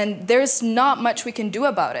there, and there's not much we can do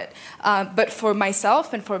about it. But for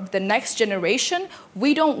myself and for the next generation,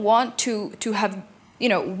 we don't want to have,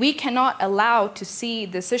 we cannot allow to see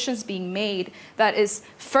decisions being made that is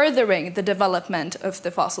furthering the development of the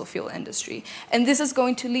fossil fuel industry. And this is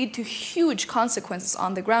going to lead to huge consequences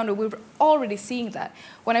on the ground, and we're already seeing that.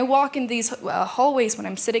 When I walk in these hallways, when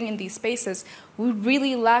I'm sitting in these spaces, we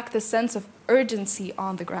really lack the sense of urgency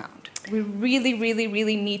on the ground. We really, really,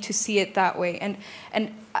 really need to see it that way. And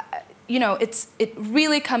it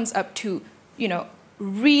really comes up to,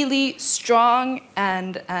 really strong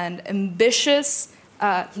and ambitious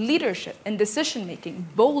leadership and decision-making,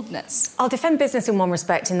 boldness. I'll defend business in one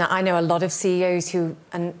respect, in that I know a lot of CEOs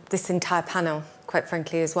and this entire panel, quite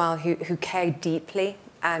frankly, as well, who care deeply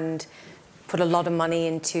and put a lot of money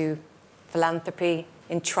into philanthropy,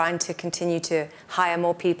 in trying to continue to hire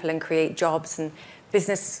more people and create jobs. And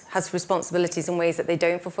business has responsibilities in ways that they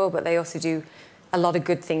don't fulfill, but they also do a lot of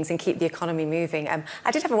good things and keep the economy moving.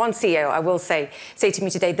 I did have one CEO, I will say to me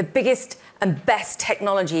today, the biggest and best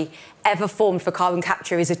technology ever formed for carbon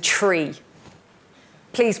capture is a tree.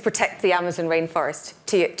 Please protect the Amazon rainforest,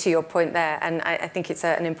 to your point there. And I think it's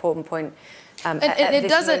an important point. It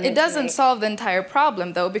doesn't solve the entire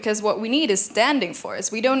problem, though, because what we need is standing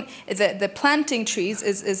forests. The planting trees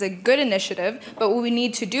is a good initiative, but what we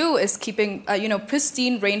need to do is keeping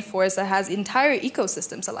pristine rainforest that has entire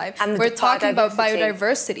ecosystems alive. And we're talking about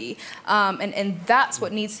biodiversity, and that's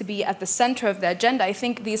what needs to be at the center of the agenda. I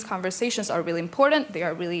think these conversations are really important. They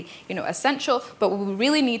are really essential. But what we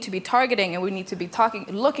really need to be targeting, and we need to be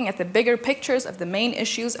looking at the bigger pictures of the main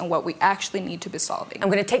issues and what we actually need to be solving. I'm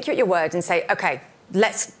going to take you at your word and say, okay,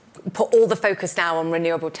 let's put all the focus now on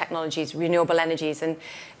renewable technologies, renewable energies. And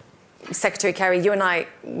Secretary Kerry, you and I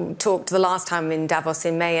talked the last time in Davos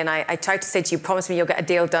in May, and I tried to say to you, promise me you'll get a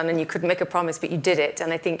deal done, and you couldn't make a promise, but you did it.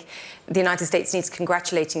 And I think the United States needs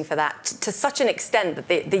congratulating for that, to such an extent that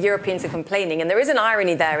the Europeans are complaining. And there is an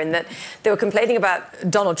irony there in that they were complaining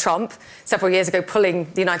about Donald Trump several years ago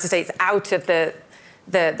pulling the United States out of the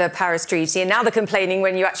Paris Treaty, and now they're complaining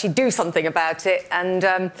when you actually do something about it,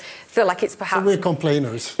 and feel like it's perhaps... So we're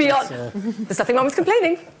complainers. Beyond. There's nothing wrong with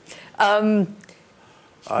complaining.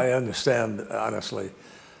 I understand, honestly.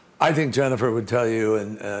 I think Jennifer would tell you,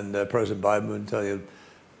 and President Biden would tell you,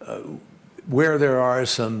 where there are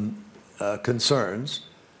some concerns,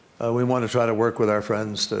 we want to try to work with our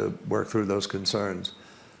friends to work through those concerns.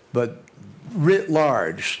 But writ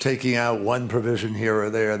large, taking out one provision here or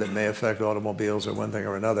there that may affect automobiles or one thing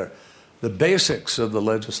or another, the basics of the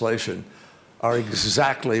legislation are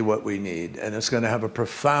exactly what we need. And it's going to have a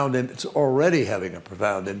profound, it's already having a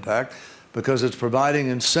profound impact, because it's providing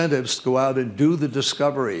incentives to go out and do the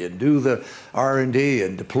discovery and do the R&D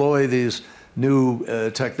and deploy these new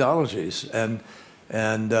technologies. And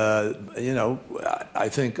you know, I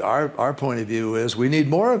think our point of view is we need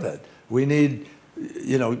more of it. We need,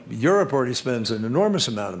 you know, Europe already spends an enormous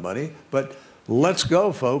amount of money, but let's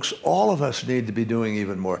go, folks. All of us need to be doing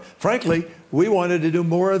even more. Frankly, we wanted to do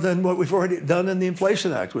more than what we've already done in the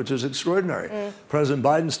Inflation Act, which is extraordinary. President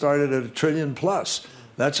Biden started at $1 trillion plus.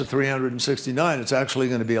 That's a 369. It's actually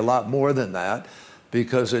going to be a lot more than that,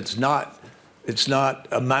 because it's not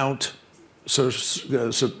amount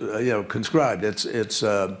conscribed. It's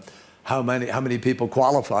how many people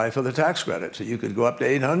qualify for the tax credit. So you could go up to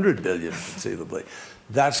 800 billion conceivably.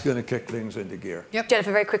 That's going to kick things into gear. Yep.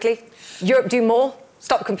 Jennifer, very quickly, Europe do more.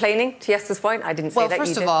 Stop complaining. To Jesper's point, I didn't say that. Well,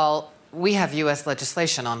 first of all, we have U.S.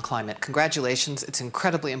 legislation on climate. Congratulations. It's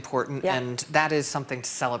incredibly important, and that is something to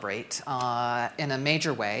celebrate in a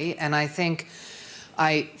major way. And I think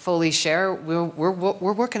I fully share, we're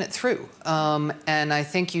working it through. And I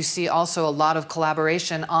think you see also a lot of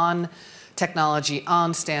collaboration on technology,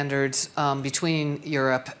 on standards between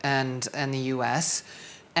Europe and the U.S.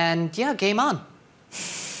 And yeah, game on.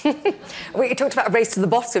 We talked about a race to the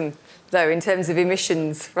bottom, though, in terms of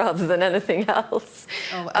emissions rather than anything else.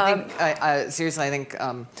 Oh, I think, seriously, I think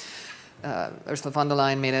Ursula von der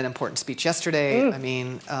Leyen made an important speech yesterday. I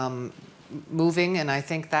mean, moving, and I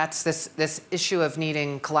think that's this issue of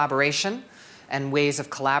needing collaboration and ways of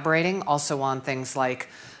collaborating, also on things like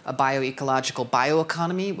a bioecological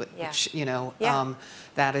bioeconomy, which, you know,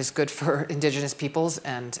 that is good for indigenous peoples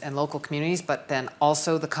and local communities, but then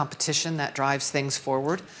also the competition that drives things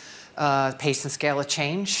forward, pace and scale of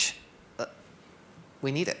change.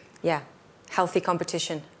 We need it. Yeah, healthy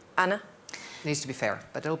competition. Anna? Needs to be fair,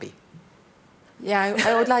 but it'll be. Yeah,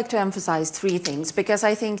 I would like to emphasize three things, because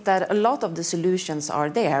I think that a lot of the solutions are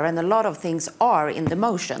there and a lot of things are in the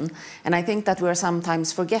motion. And I think that we're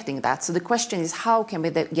sometimes forgetting that. So the question is, how can we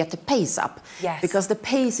get the pace up? Yes. Because the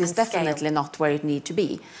pace is definitely not where it needs to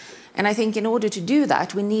be. And I think in order to do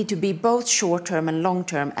that, we need to be both short-term and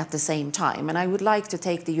long-term at the same time. And I would like to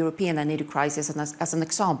take the European energy crisis as an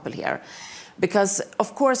example here. Because,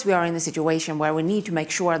 of course, we are in a situation where we need to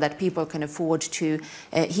make sure that people can afford to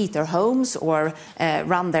heat their homes or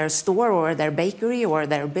run their store or their bakery or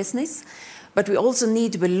their business. But we also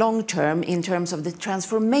need to be long-term in terms of the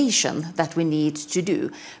transformation that we need to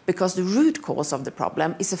do, because the root cause of the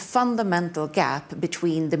problem is a fundamental gap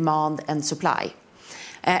between demand and supply.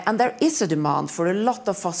 And there is a demand for a lot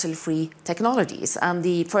of fossil-free technologies. And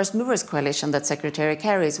the First Movers Coalition that Secretary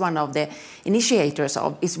Kerry is one of the initiators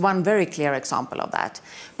of is one very clear example of that.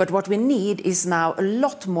 But what we need is now a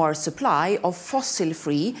lot more supply of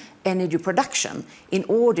fossil-free energy production in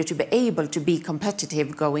order to be able to be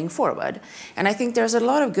competitive going forward. And I think there's a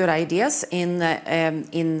lot of good ideas in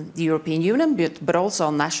the European Union, but also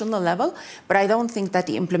on national level, but I don't think that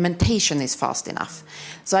the implementation is fast enough.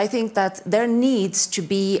 So I think that there needs to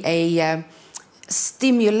be a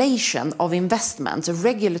stimulation of investments, a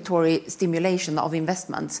regulatory stimulation of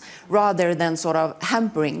investments, rather than sort of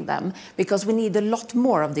hampering them, because we need a lot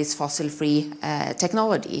more of this fossil-free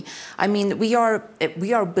technology. I mean, we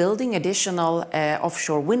are building additional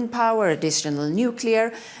offshore wind power, additional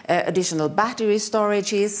nuclear, additional battery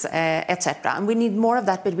storages, etc. And we need more of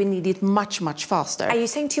that, but we need it much, much faster. Are you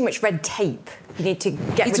saying too much red tape? You need to get rid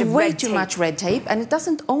of red tape. It's way too much red tape, and it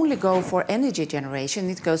doesn't only go for energy generation,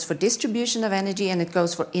 it goes for distribution of energy, and it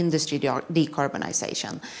goes for industry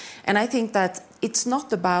decarbonization. And I think that it's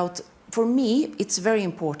not about, for me, it's very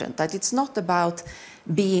important that it's not about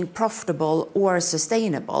being profitable or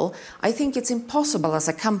sustainable. I think it's impossible as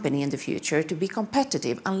a company in the future to be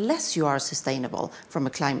competitive unless you are sustainable from a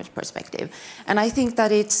climate perspective. And I think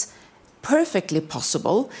that it's perfectly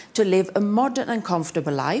possible to live a modern and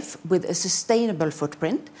comfortable life with a sustainable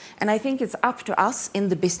footprint. And I think it's up to us in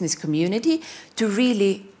the business community to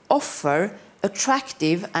really offer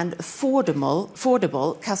attractive and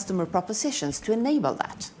affordable customer propositions to enable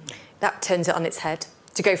that. That turns it on its head.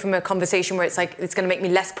 To go from a conversation where it's like, it's going to make me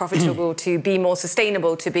less profitable to be more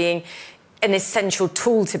sustainable, to being an essential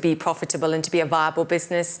tool to be profitable and to be a viable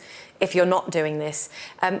business if you're not doing this.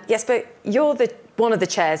 Jesper, you're one of the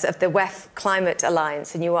chairs of the WEF Climate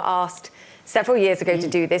Alliance, and you were asked several years ago to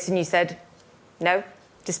do this, and you said no,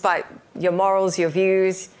 despite your morals, your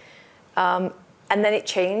views, and then it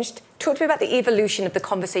changed. Talk to me about the evolution of the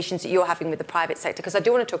conversations that you're having with the private sector, because I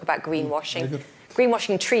do want to talk about greenwashing.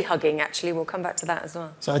 Greenwashing, tree hugging, actually. We'll come back to that as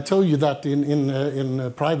well. So I told you that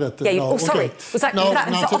in private. Yeah, no, sorry. Okay. Was that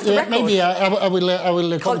off the record? Maybe I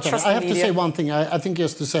will comment on it. I have to media. say one thing. I think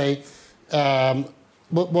just to say,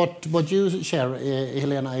 what you share,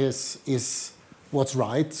 Helena, is what's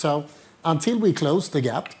right. So until we close the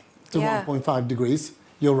gap to 1.5 degrees,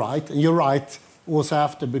 you're right. And you're right also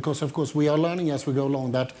after, because of course we are learning as we go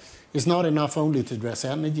along that it's not enough only to address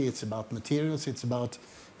energy, it's about materials, it's about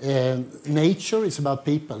nature, it's about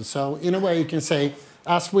people. So in a way you can say,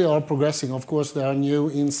 as we are progressing, of course there are new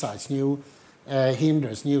insights, new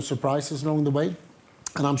hinders, new surprises along the way.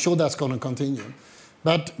 And I'm sure that's going to continue.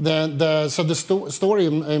 But the story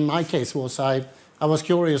in my case was I was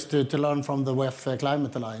curious to learn from the WEF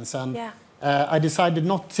Climate Alliance. And I decided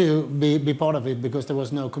not to be part of it because there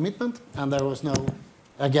was no commitment and there was no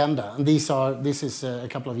agenda. And this is a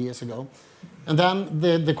couple of years ago. And then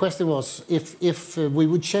the question was, if we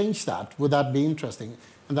would change that, would that be interesting?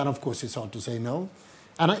 And then, of course, it's hard to say no.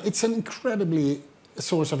 And it's an incredibly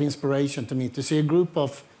source of inspiration to me to see a group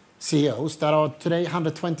of CEOs that are today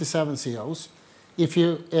 127 CEOs. If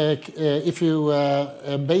you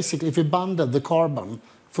bundle the carbon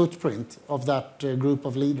footprint of that group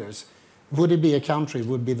of leaders, would it be a country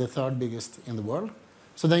would be the third biggest in the world?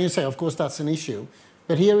 So then you say, of course, that's an issue.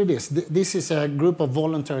 But here it is. This is a group of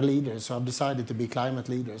voluntary leaders who have decided to be climate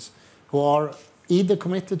leaders, who are either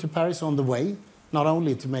committed to Paris on the way, not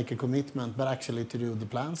only to make a commitment, but actually to do the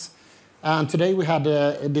plans. And today we had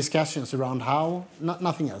discussions around how,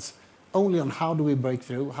 nothing else, only on how do we break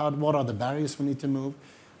through, what are the barriers we need to move,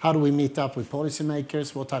 how do we meet up with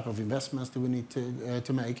policymakers, what type of investments do we need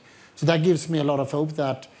to make. So that gives me a lot of hope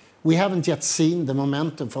that we haven't yet seen the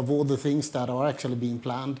momentum of all the things that are actually being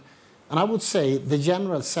planned. And I would say the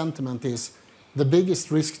general sentiment is the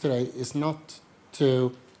biggest risk today is not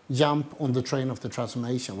to jump on the train of the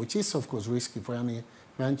transformation, which is, of course, risky for any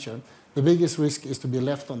venture. The biggest risk is to be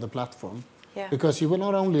left on the platform. Because you will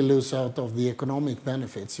not only lose out of the economic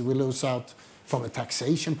benefits, you will lose out from a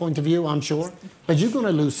taxation point of view, I'm sure, but you're going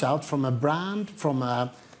to lose out from a brand, from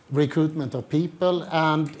a recruitment of people,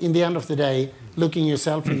 and in the end of the day, looking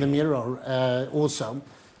yourself in the mirror also.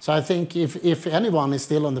 So I think if anyone is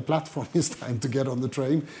still on the platform, it's time to get on the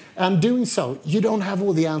train. And doing so, you don't have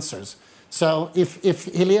all the answers. So if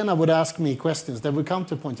Helena would ask me questions, there would come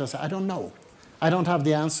to a point I say, I don't know. I don't have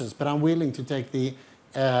the answers, but I'm willing to take the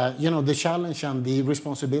challenge and the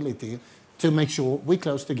responsibility to make sure we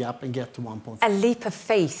close the gap and get to 1.5. A leap of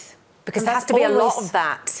faith, because there has to be a lot of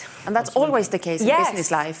that. And that's always the case in business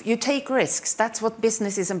life. You take risks. That's what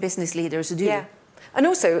businesses and business leaders do. Yeah. And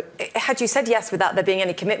also, had you said yes without there being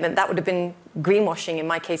any commitment, that would have been greenwashing in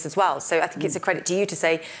my case as well. So I think it's a credit to you to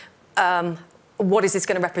say, what is this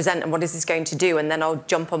going to represent and what is this going to do? And then I'll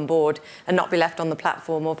jump on board and not be left on the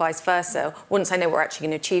platform or vice versa, once I know we're actually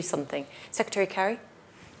going to achieve something. Secretary Kerry,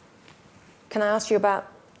 can I ask you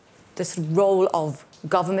about this role of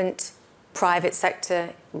government, private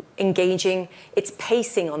sector engaging, its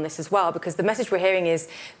pacing on this as well? Because the message we're hearing is,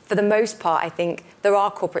 for the most part, I think there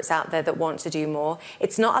are corporates out there that want to do more.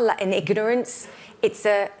 It's not an ignorance. It's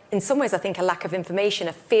in some ways, I think, a lack of information,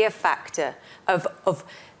 a fear factor of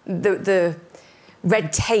the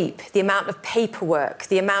red tape, the amount of paperwork,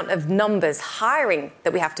 the amount of numbers, hiring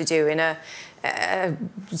that we have to do in a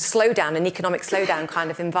slowdown, an economic slowdown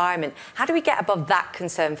kind of environment. How do we get above that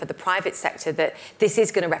concern for the private sector that this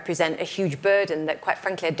is going to represent a huge burden that, quite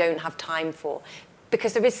frankly, I don't have time for?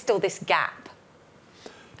 Because there is still this gap.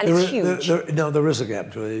 And it's huge. There is a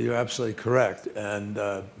gap, Julia. You're absolutely correct. And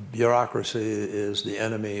bureaucracy is the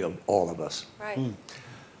enemy of all of us. Right.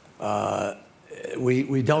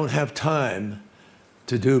 We don't have time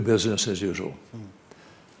to do business as usual.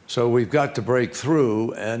 So we've got to break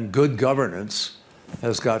through, and good governance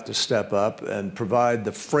has got to step up and provide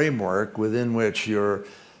the framework within which you're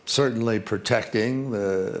certainly protecting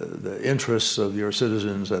the interests of your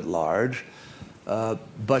citizens at large,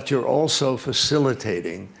 but you're also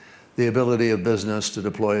facilitating the ability of business to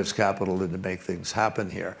deploy its capital and to make things happen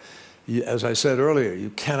here. As I said earlier, you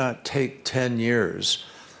cannot take 10 years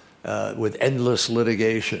with endless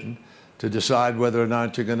litigation to decide whether or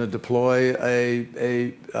not you're going to deploy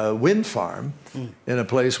a wind farm in a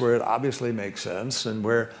place where it obviously makes sense and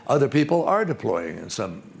where other people are deploying in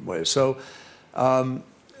some ways. So,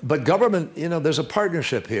 but government, there's a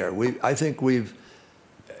partnership here. I think we've,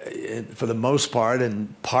 for the most part,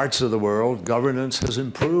 in parts of the world, governance has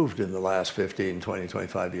improved in the last 15, 20,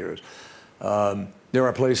 25 years. There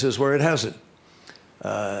are places where it hasn't.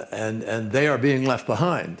 And they are being left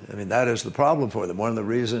behind. I mean, that is the problem for them. One of the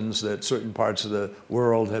reasons that certain parts of the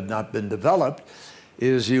world have not been developed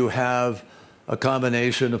is you have a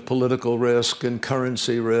combination of political risk and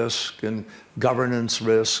currency risk and governance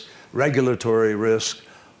risk, regulatory risk,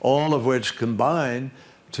 all of which combine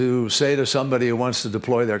to say to somebody who wants to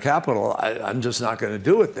deploy their capital, I'm just not going to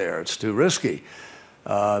do it there. It's too risky.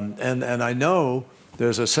 And I know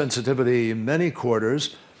there's a sensitivity in many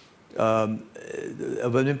quarters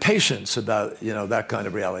of an impatience about, that kind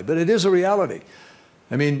of reality. But it is a reality.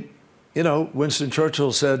 I mean, Winston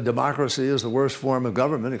Churchill said democracy is the worst form of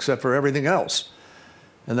government except for everything else.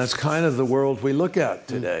 And that's kind of the world we look at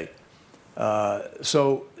today.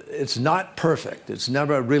 So it's not perfect. It's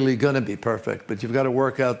never really going to be perfect, but you've got to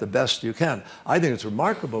work out the best you can. I think it's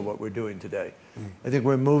remarkable what we're doing today. I think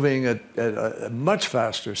we're moving at a much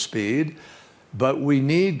faster speed, but we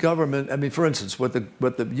need government. I mean, for instance, what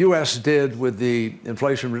the U.S. did with the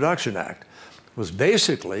Inflation Reduction Act was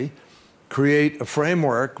basically create a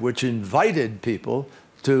framework which invited people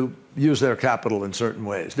to use their capital in certain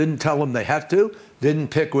ways. Didn't tell them they had to, didn't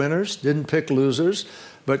pick winners, didn't pick losers,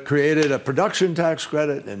 but created a production tax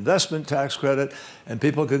credit, investment tax credit, and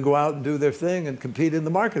people can go out and do their thing and compete in the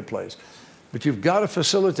marketplace. But you've got to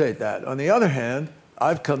facilitate that. On the other hand,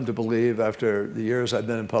 I've come to believe after the years I've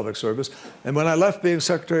been in public service, and when I left being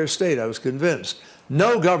Secretary of State, I was convinced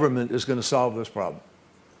no government is going to solve this problem.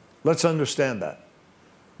 Let's understand that.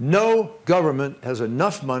 No government has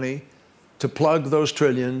enough money to plug those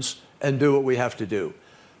trillions and do what we have to do.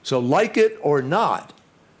 So like it or not,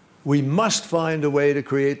 we must find a way to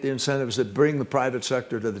create the incentives that bring the private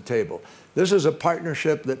sector to the table. This is a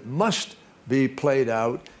partnership that must be played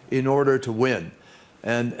out in order to win.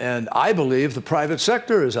 And I believe the private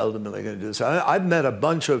sector is ultimately going to do this. I've met a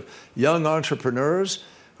bunch of young entrepreneurs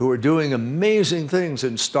who are doing amazing things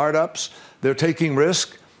in startups. They're taking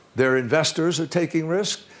risk. Their investors are taking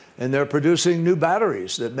risk. And they're producing new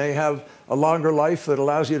batteries that may have a longer life that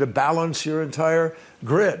allows you to balance your entire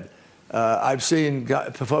grid. I've seen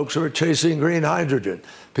folks who are chasing green hydrogen,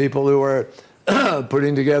 people who are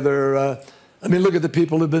putting together, I mean, look at the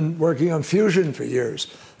people who've been working on fusion for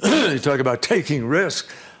years. You talk about taking risk.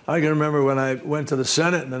 I can remember when I went to the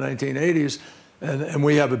Senate in the 1980s, and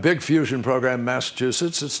we have a big fusion program in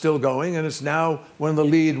Massachusetts. It's still going, and it's now one of the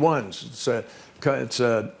lead ones. It's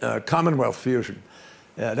a Commonwealth fusion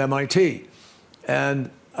at MIT. And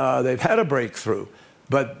they've had a breakthrough.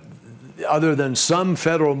 But other than some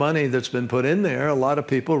federal money that's been put in there, a lot of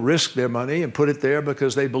people risk their money and put it there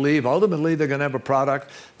because they believe ultimately they're going to have a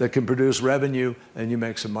product that can produce revenue and you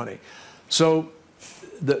make some money. So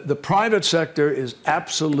the private sector is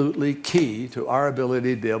absolutely key to our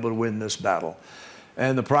ability to be able to win this battle.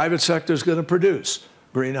 And the private sector is going to produce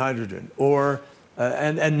green hydrogen.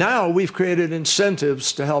 And now we've created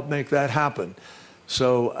incentives to help make that happen.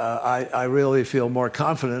 So I really feel more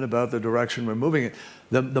confident about the direction we're moving in.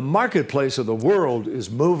 The marketplace of the world is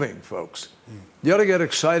moving, folks. You ought to get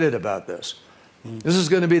excited about this. This is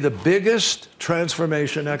going to be the biggest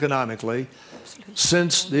transformation economically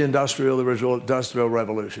since the industrial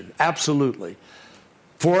revolution. Absolutely.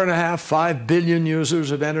 4.5, 5 billion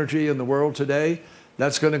users of energy in the world today.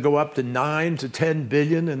 That's going to go up to 9 to 10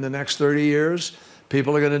 billion in the next 30 years.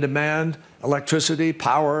 People are going to demand electricity,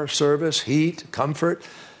 power, service, heat, comfort.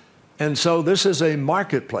 And so this is a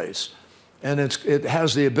marketplace. And it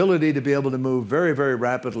has the ability to be able to move very, very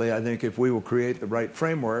rapidly, I think, if we will create the right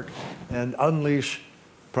framework and unleash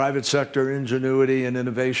private sector ingenuity and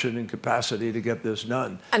innovation and capacity to get this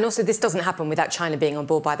done. And also, this doesn't happen without China being on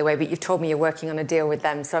board, by the way, but you've told me you're working on a deal with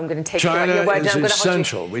them, so I'm going to take you at your word. China is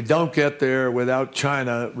essential. We don't get there without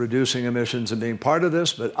China reducing emissions and being part of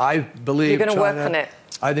this, but I believe you're going to work on it.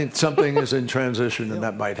 I think something is in transition and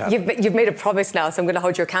that might happen. You've made a promise now, so I'm going to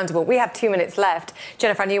hold you accountable. We have 2 minutes left.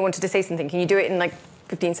 Jennifer, I knew you wanted to say something. Can you do it in like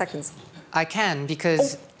 15 seconds? I can,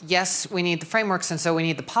 because yes, we need the frameworks, and so we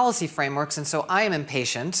need the policy frameworks, and so I am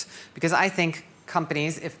impatient because I think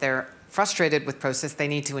companies, if they're frustrated with process, they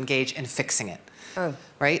need to engage in fixing it.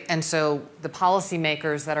 Right? And so the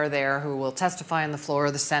policymakers that are there who will testify on the floor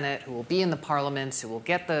of the Senate, who will be in the parliaments, who will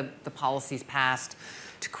get the policies passed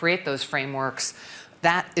to create those frameworks,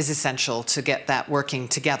 that is essential to get that working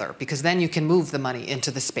together, because then you can move the money into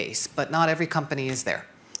the space. But not every company is there,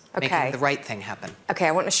 making the right thing happen. Okay,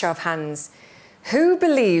 I want a show of hands. Who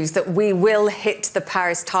believes that we will hit the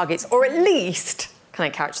Paris targets, or at least, can I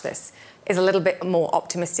couch this, is a little bit more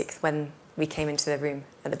optimistic when we came into the room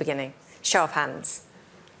at the beginning? Show of hands.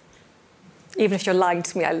 Even if you're lying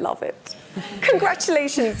to me, I love it.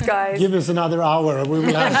 Congratulations, guys. Give us another hour. We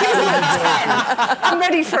will have I'm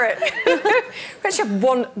ready for it. We actually have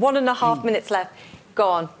one and a half minutes left. Go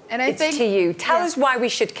on. And it's to you. Tell us why we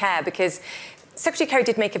should care, because Secretary Kerry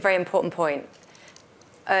did make a very important point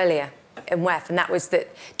earlier in WEF, and that was that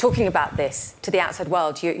talking about this to the outside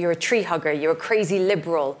world, you're a tree hugger, you're a crazy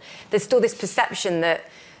liberal. There's still this perception that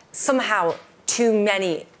somehow too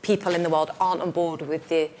many people in the world aren't on board with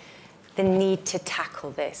the need to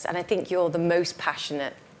tackle this. And I think you're the most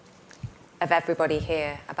passionate of everybody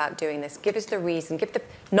here about doing this? Give us the reason, give the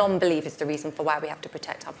non-believers the reason for why we have to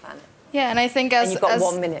protect our planet. Yeah, and I think as... And you've got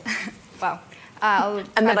 1 minute. Wow.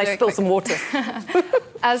 And then I spill some water.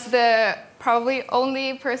 As the probably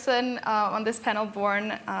only person on this panel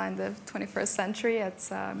born in the 21st century,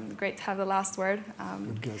 it's great to have the last word.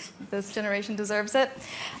 This generation deserves it.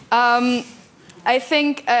 I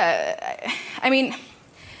think, I mean,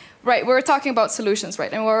 right, we were talking about solutions,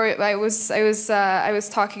 right? And I was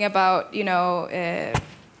talking about, you know,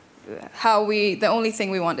 how the only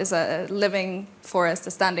thing we want is a living forest,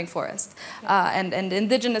 a standing forest. And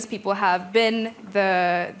indigenous people have been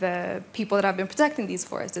the people that have been protecting these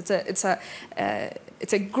forests.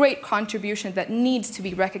 It's a great contribution that needs to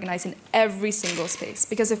be recognized in every single space.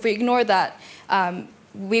 Because if we ignore that,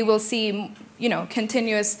 we will see, you know,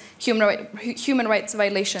 continuous human rights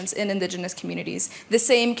violations in indigenous communities. The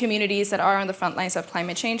same communities that are on the front lines of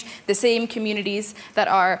climate change, the same communities that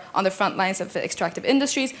are on the front lines of extractive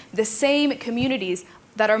industries, the same communities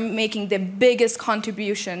that are making the biggest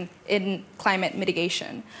contribution in climate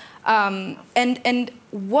mitigation. And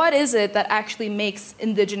what is it that actually makes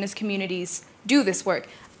indigenous communities do this work?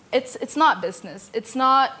 It's not business. It's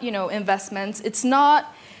not, you know, investments. It's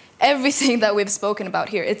not everything that we've spoken about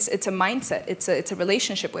here. It's a mindset. It's a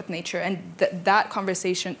relationship with nature, and that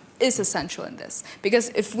conversation is essential in this. Because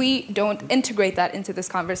if we don't integrate that into this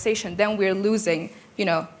conversation, then we're losing, you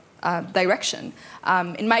know, direction.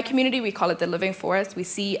 In my community, we call it the living forest. We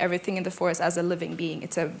see everything in the forest as a living being.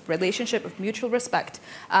 It's a relationship of mutual respect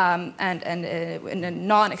and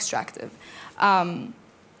non-extractive. And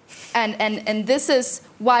this is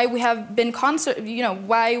why we have been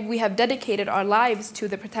why we have dedicated our lives to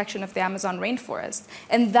the protection of the Amazon rainforest.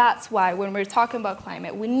 And that's why when we're talking about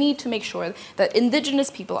climate, we need to make sure that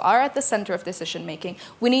indigenous people are at the center of decision making.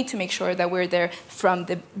 We need to make sure that we're there from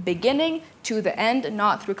the beginning to the end,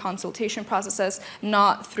 not through consultation processes,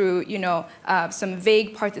 not through, you know, some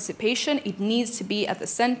vague participation. It needs to be at the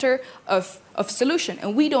center of solution,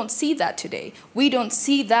 and we don't see that today. We don't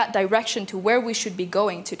see that direction to where we should be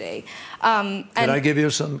going today. Can I give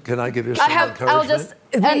you some encouragement? I'll just,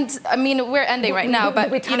 and I mean, we're ending right now,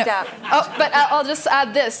 but we're timed out. Oh, but I'll just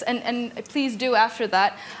add this, and please do after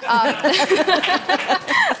that.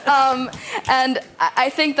 And I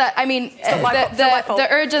think that, I mean, the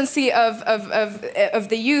urgency of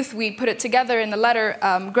the youth, we put it together in the letter,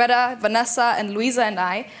 Greta, Vanessa, and Louisa and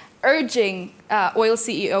I, urging oil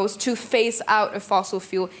CEOs to phase out of fossil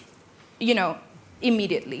fuel, you know,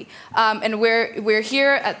 immediately. And we're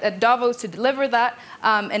here at Davos to deliver that.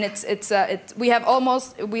 And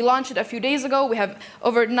we launched it a few days ago. We have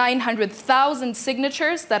over 900,000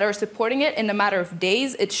 signatures that are supporting it in a matter of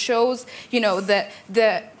days. It shows, you know,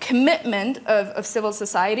 the commitment of civil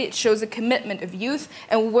society. It shows the commitment of youth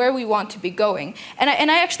and where we want to be going. And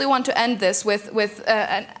I actually want to end this with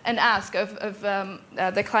an ask of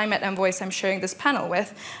the climate envoys I'm sharing this panel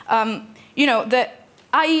with. You know, the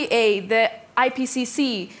IEA, the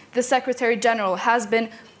IPCC, the Secretary General has been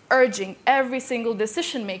urging every single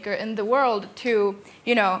decision maker in the world to,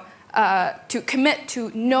 you know, to commit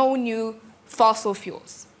to no new fossil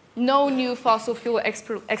fuels, no new fossil fuel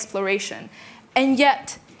exploration. And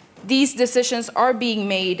yet, these decisions are being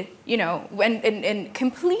made, you know, and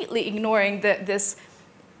completely ignoring this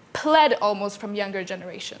pled almost from younger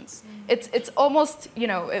generations. It's almost, you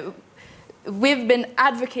know, we've been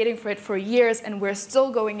advocating for it for years, and we're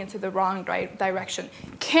still going into the wrong direction.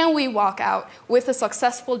 Can we walk out with a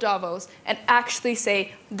successful Davos and actually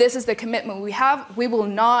say, this is the commitment we have, we will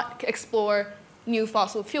not explore new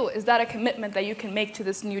fossil fuel? Is that a commitment that you can make to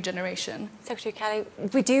this new generation? Secretary Kelly,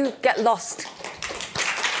 we do get lost.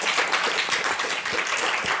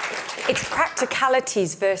 It's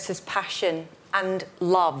practicalities versus passion and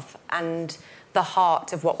love and the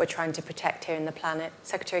heart of what we're trying to protect here in the planet.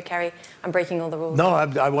 Secretary Kerry, I'm breaking all the rules. No,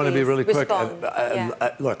 I want to be really quick.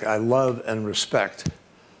 Look, I love and respect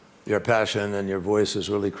your passion, and your voice is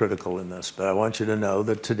really critical in this. But I want you to know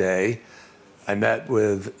that today I met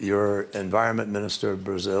with your Environment Minister of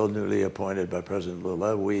Brazil, newly appointed by President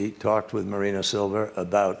Lula. We talked with Marina Silva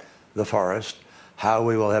about the forest, how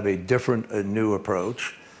we will have a different, new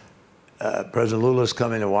approach. President Lula is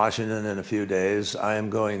coming to Washington in a few days. I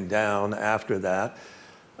am going down after that.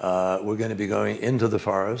 We're going to be going into the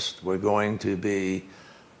forest. We're going to be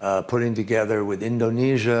putting together with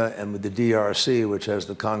Indonesia and with the DRC, which has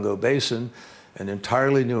the Congo Basin, an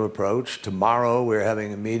entirely new approach. Tomorrow we're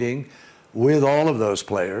having a meeting with all of those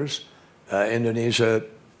players, Indonesia,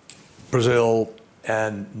 Brazil,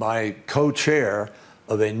 and my co-chair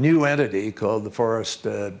of a new entity called the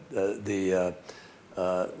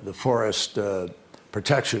Forest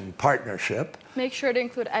Protection Partnership, Make sure to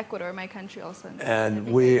include Ecuador, my country, also.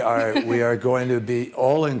 And we are going to be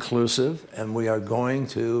all inclusive, and we are going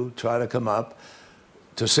to try to come up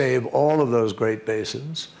to save all of those Great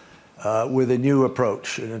Basins with a new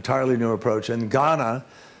approach, an entirely new approach. And Ghana,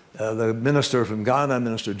 the minister from Ghana,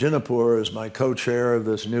 Minister Jinapur, is my co-chair of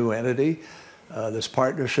this new entity, this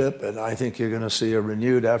partnership, and I think you're going to see a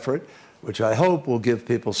renewed effort, which I hope will give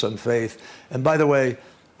people some faith. And by the way,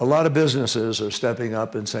 a lot of businesses are stepping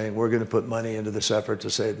up and saying, we're going to put money into this effort to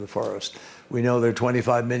save the forest. We know there are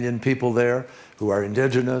 25 million people there who are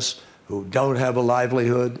indigenous, who don't have a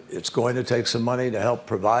livelihood. It's going to take some money to help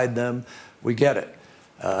provide them. We get it.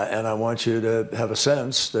 And I want you to have a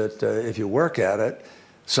sense that if you work at it,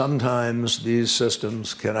 sometimes these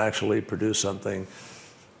systems can actually produce something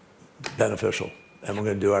beneficial. And we're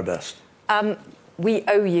going to do our best. We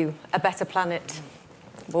owe you a better planet.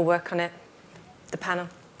 We'll work on it. The panel.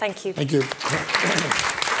 Thank you. Thank you.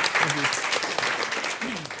 Thank you.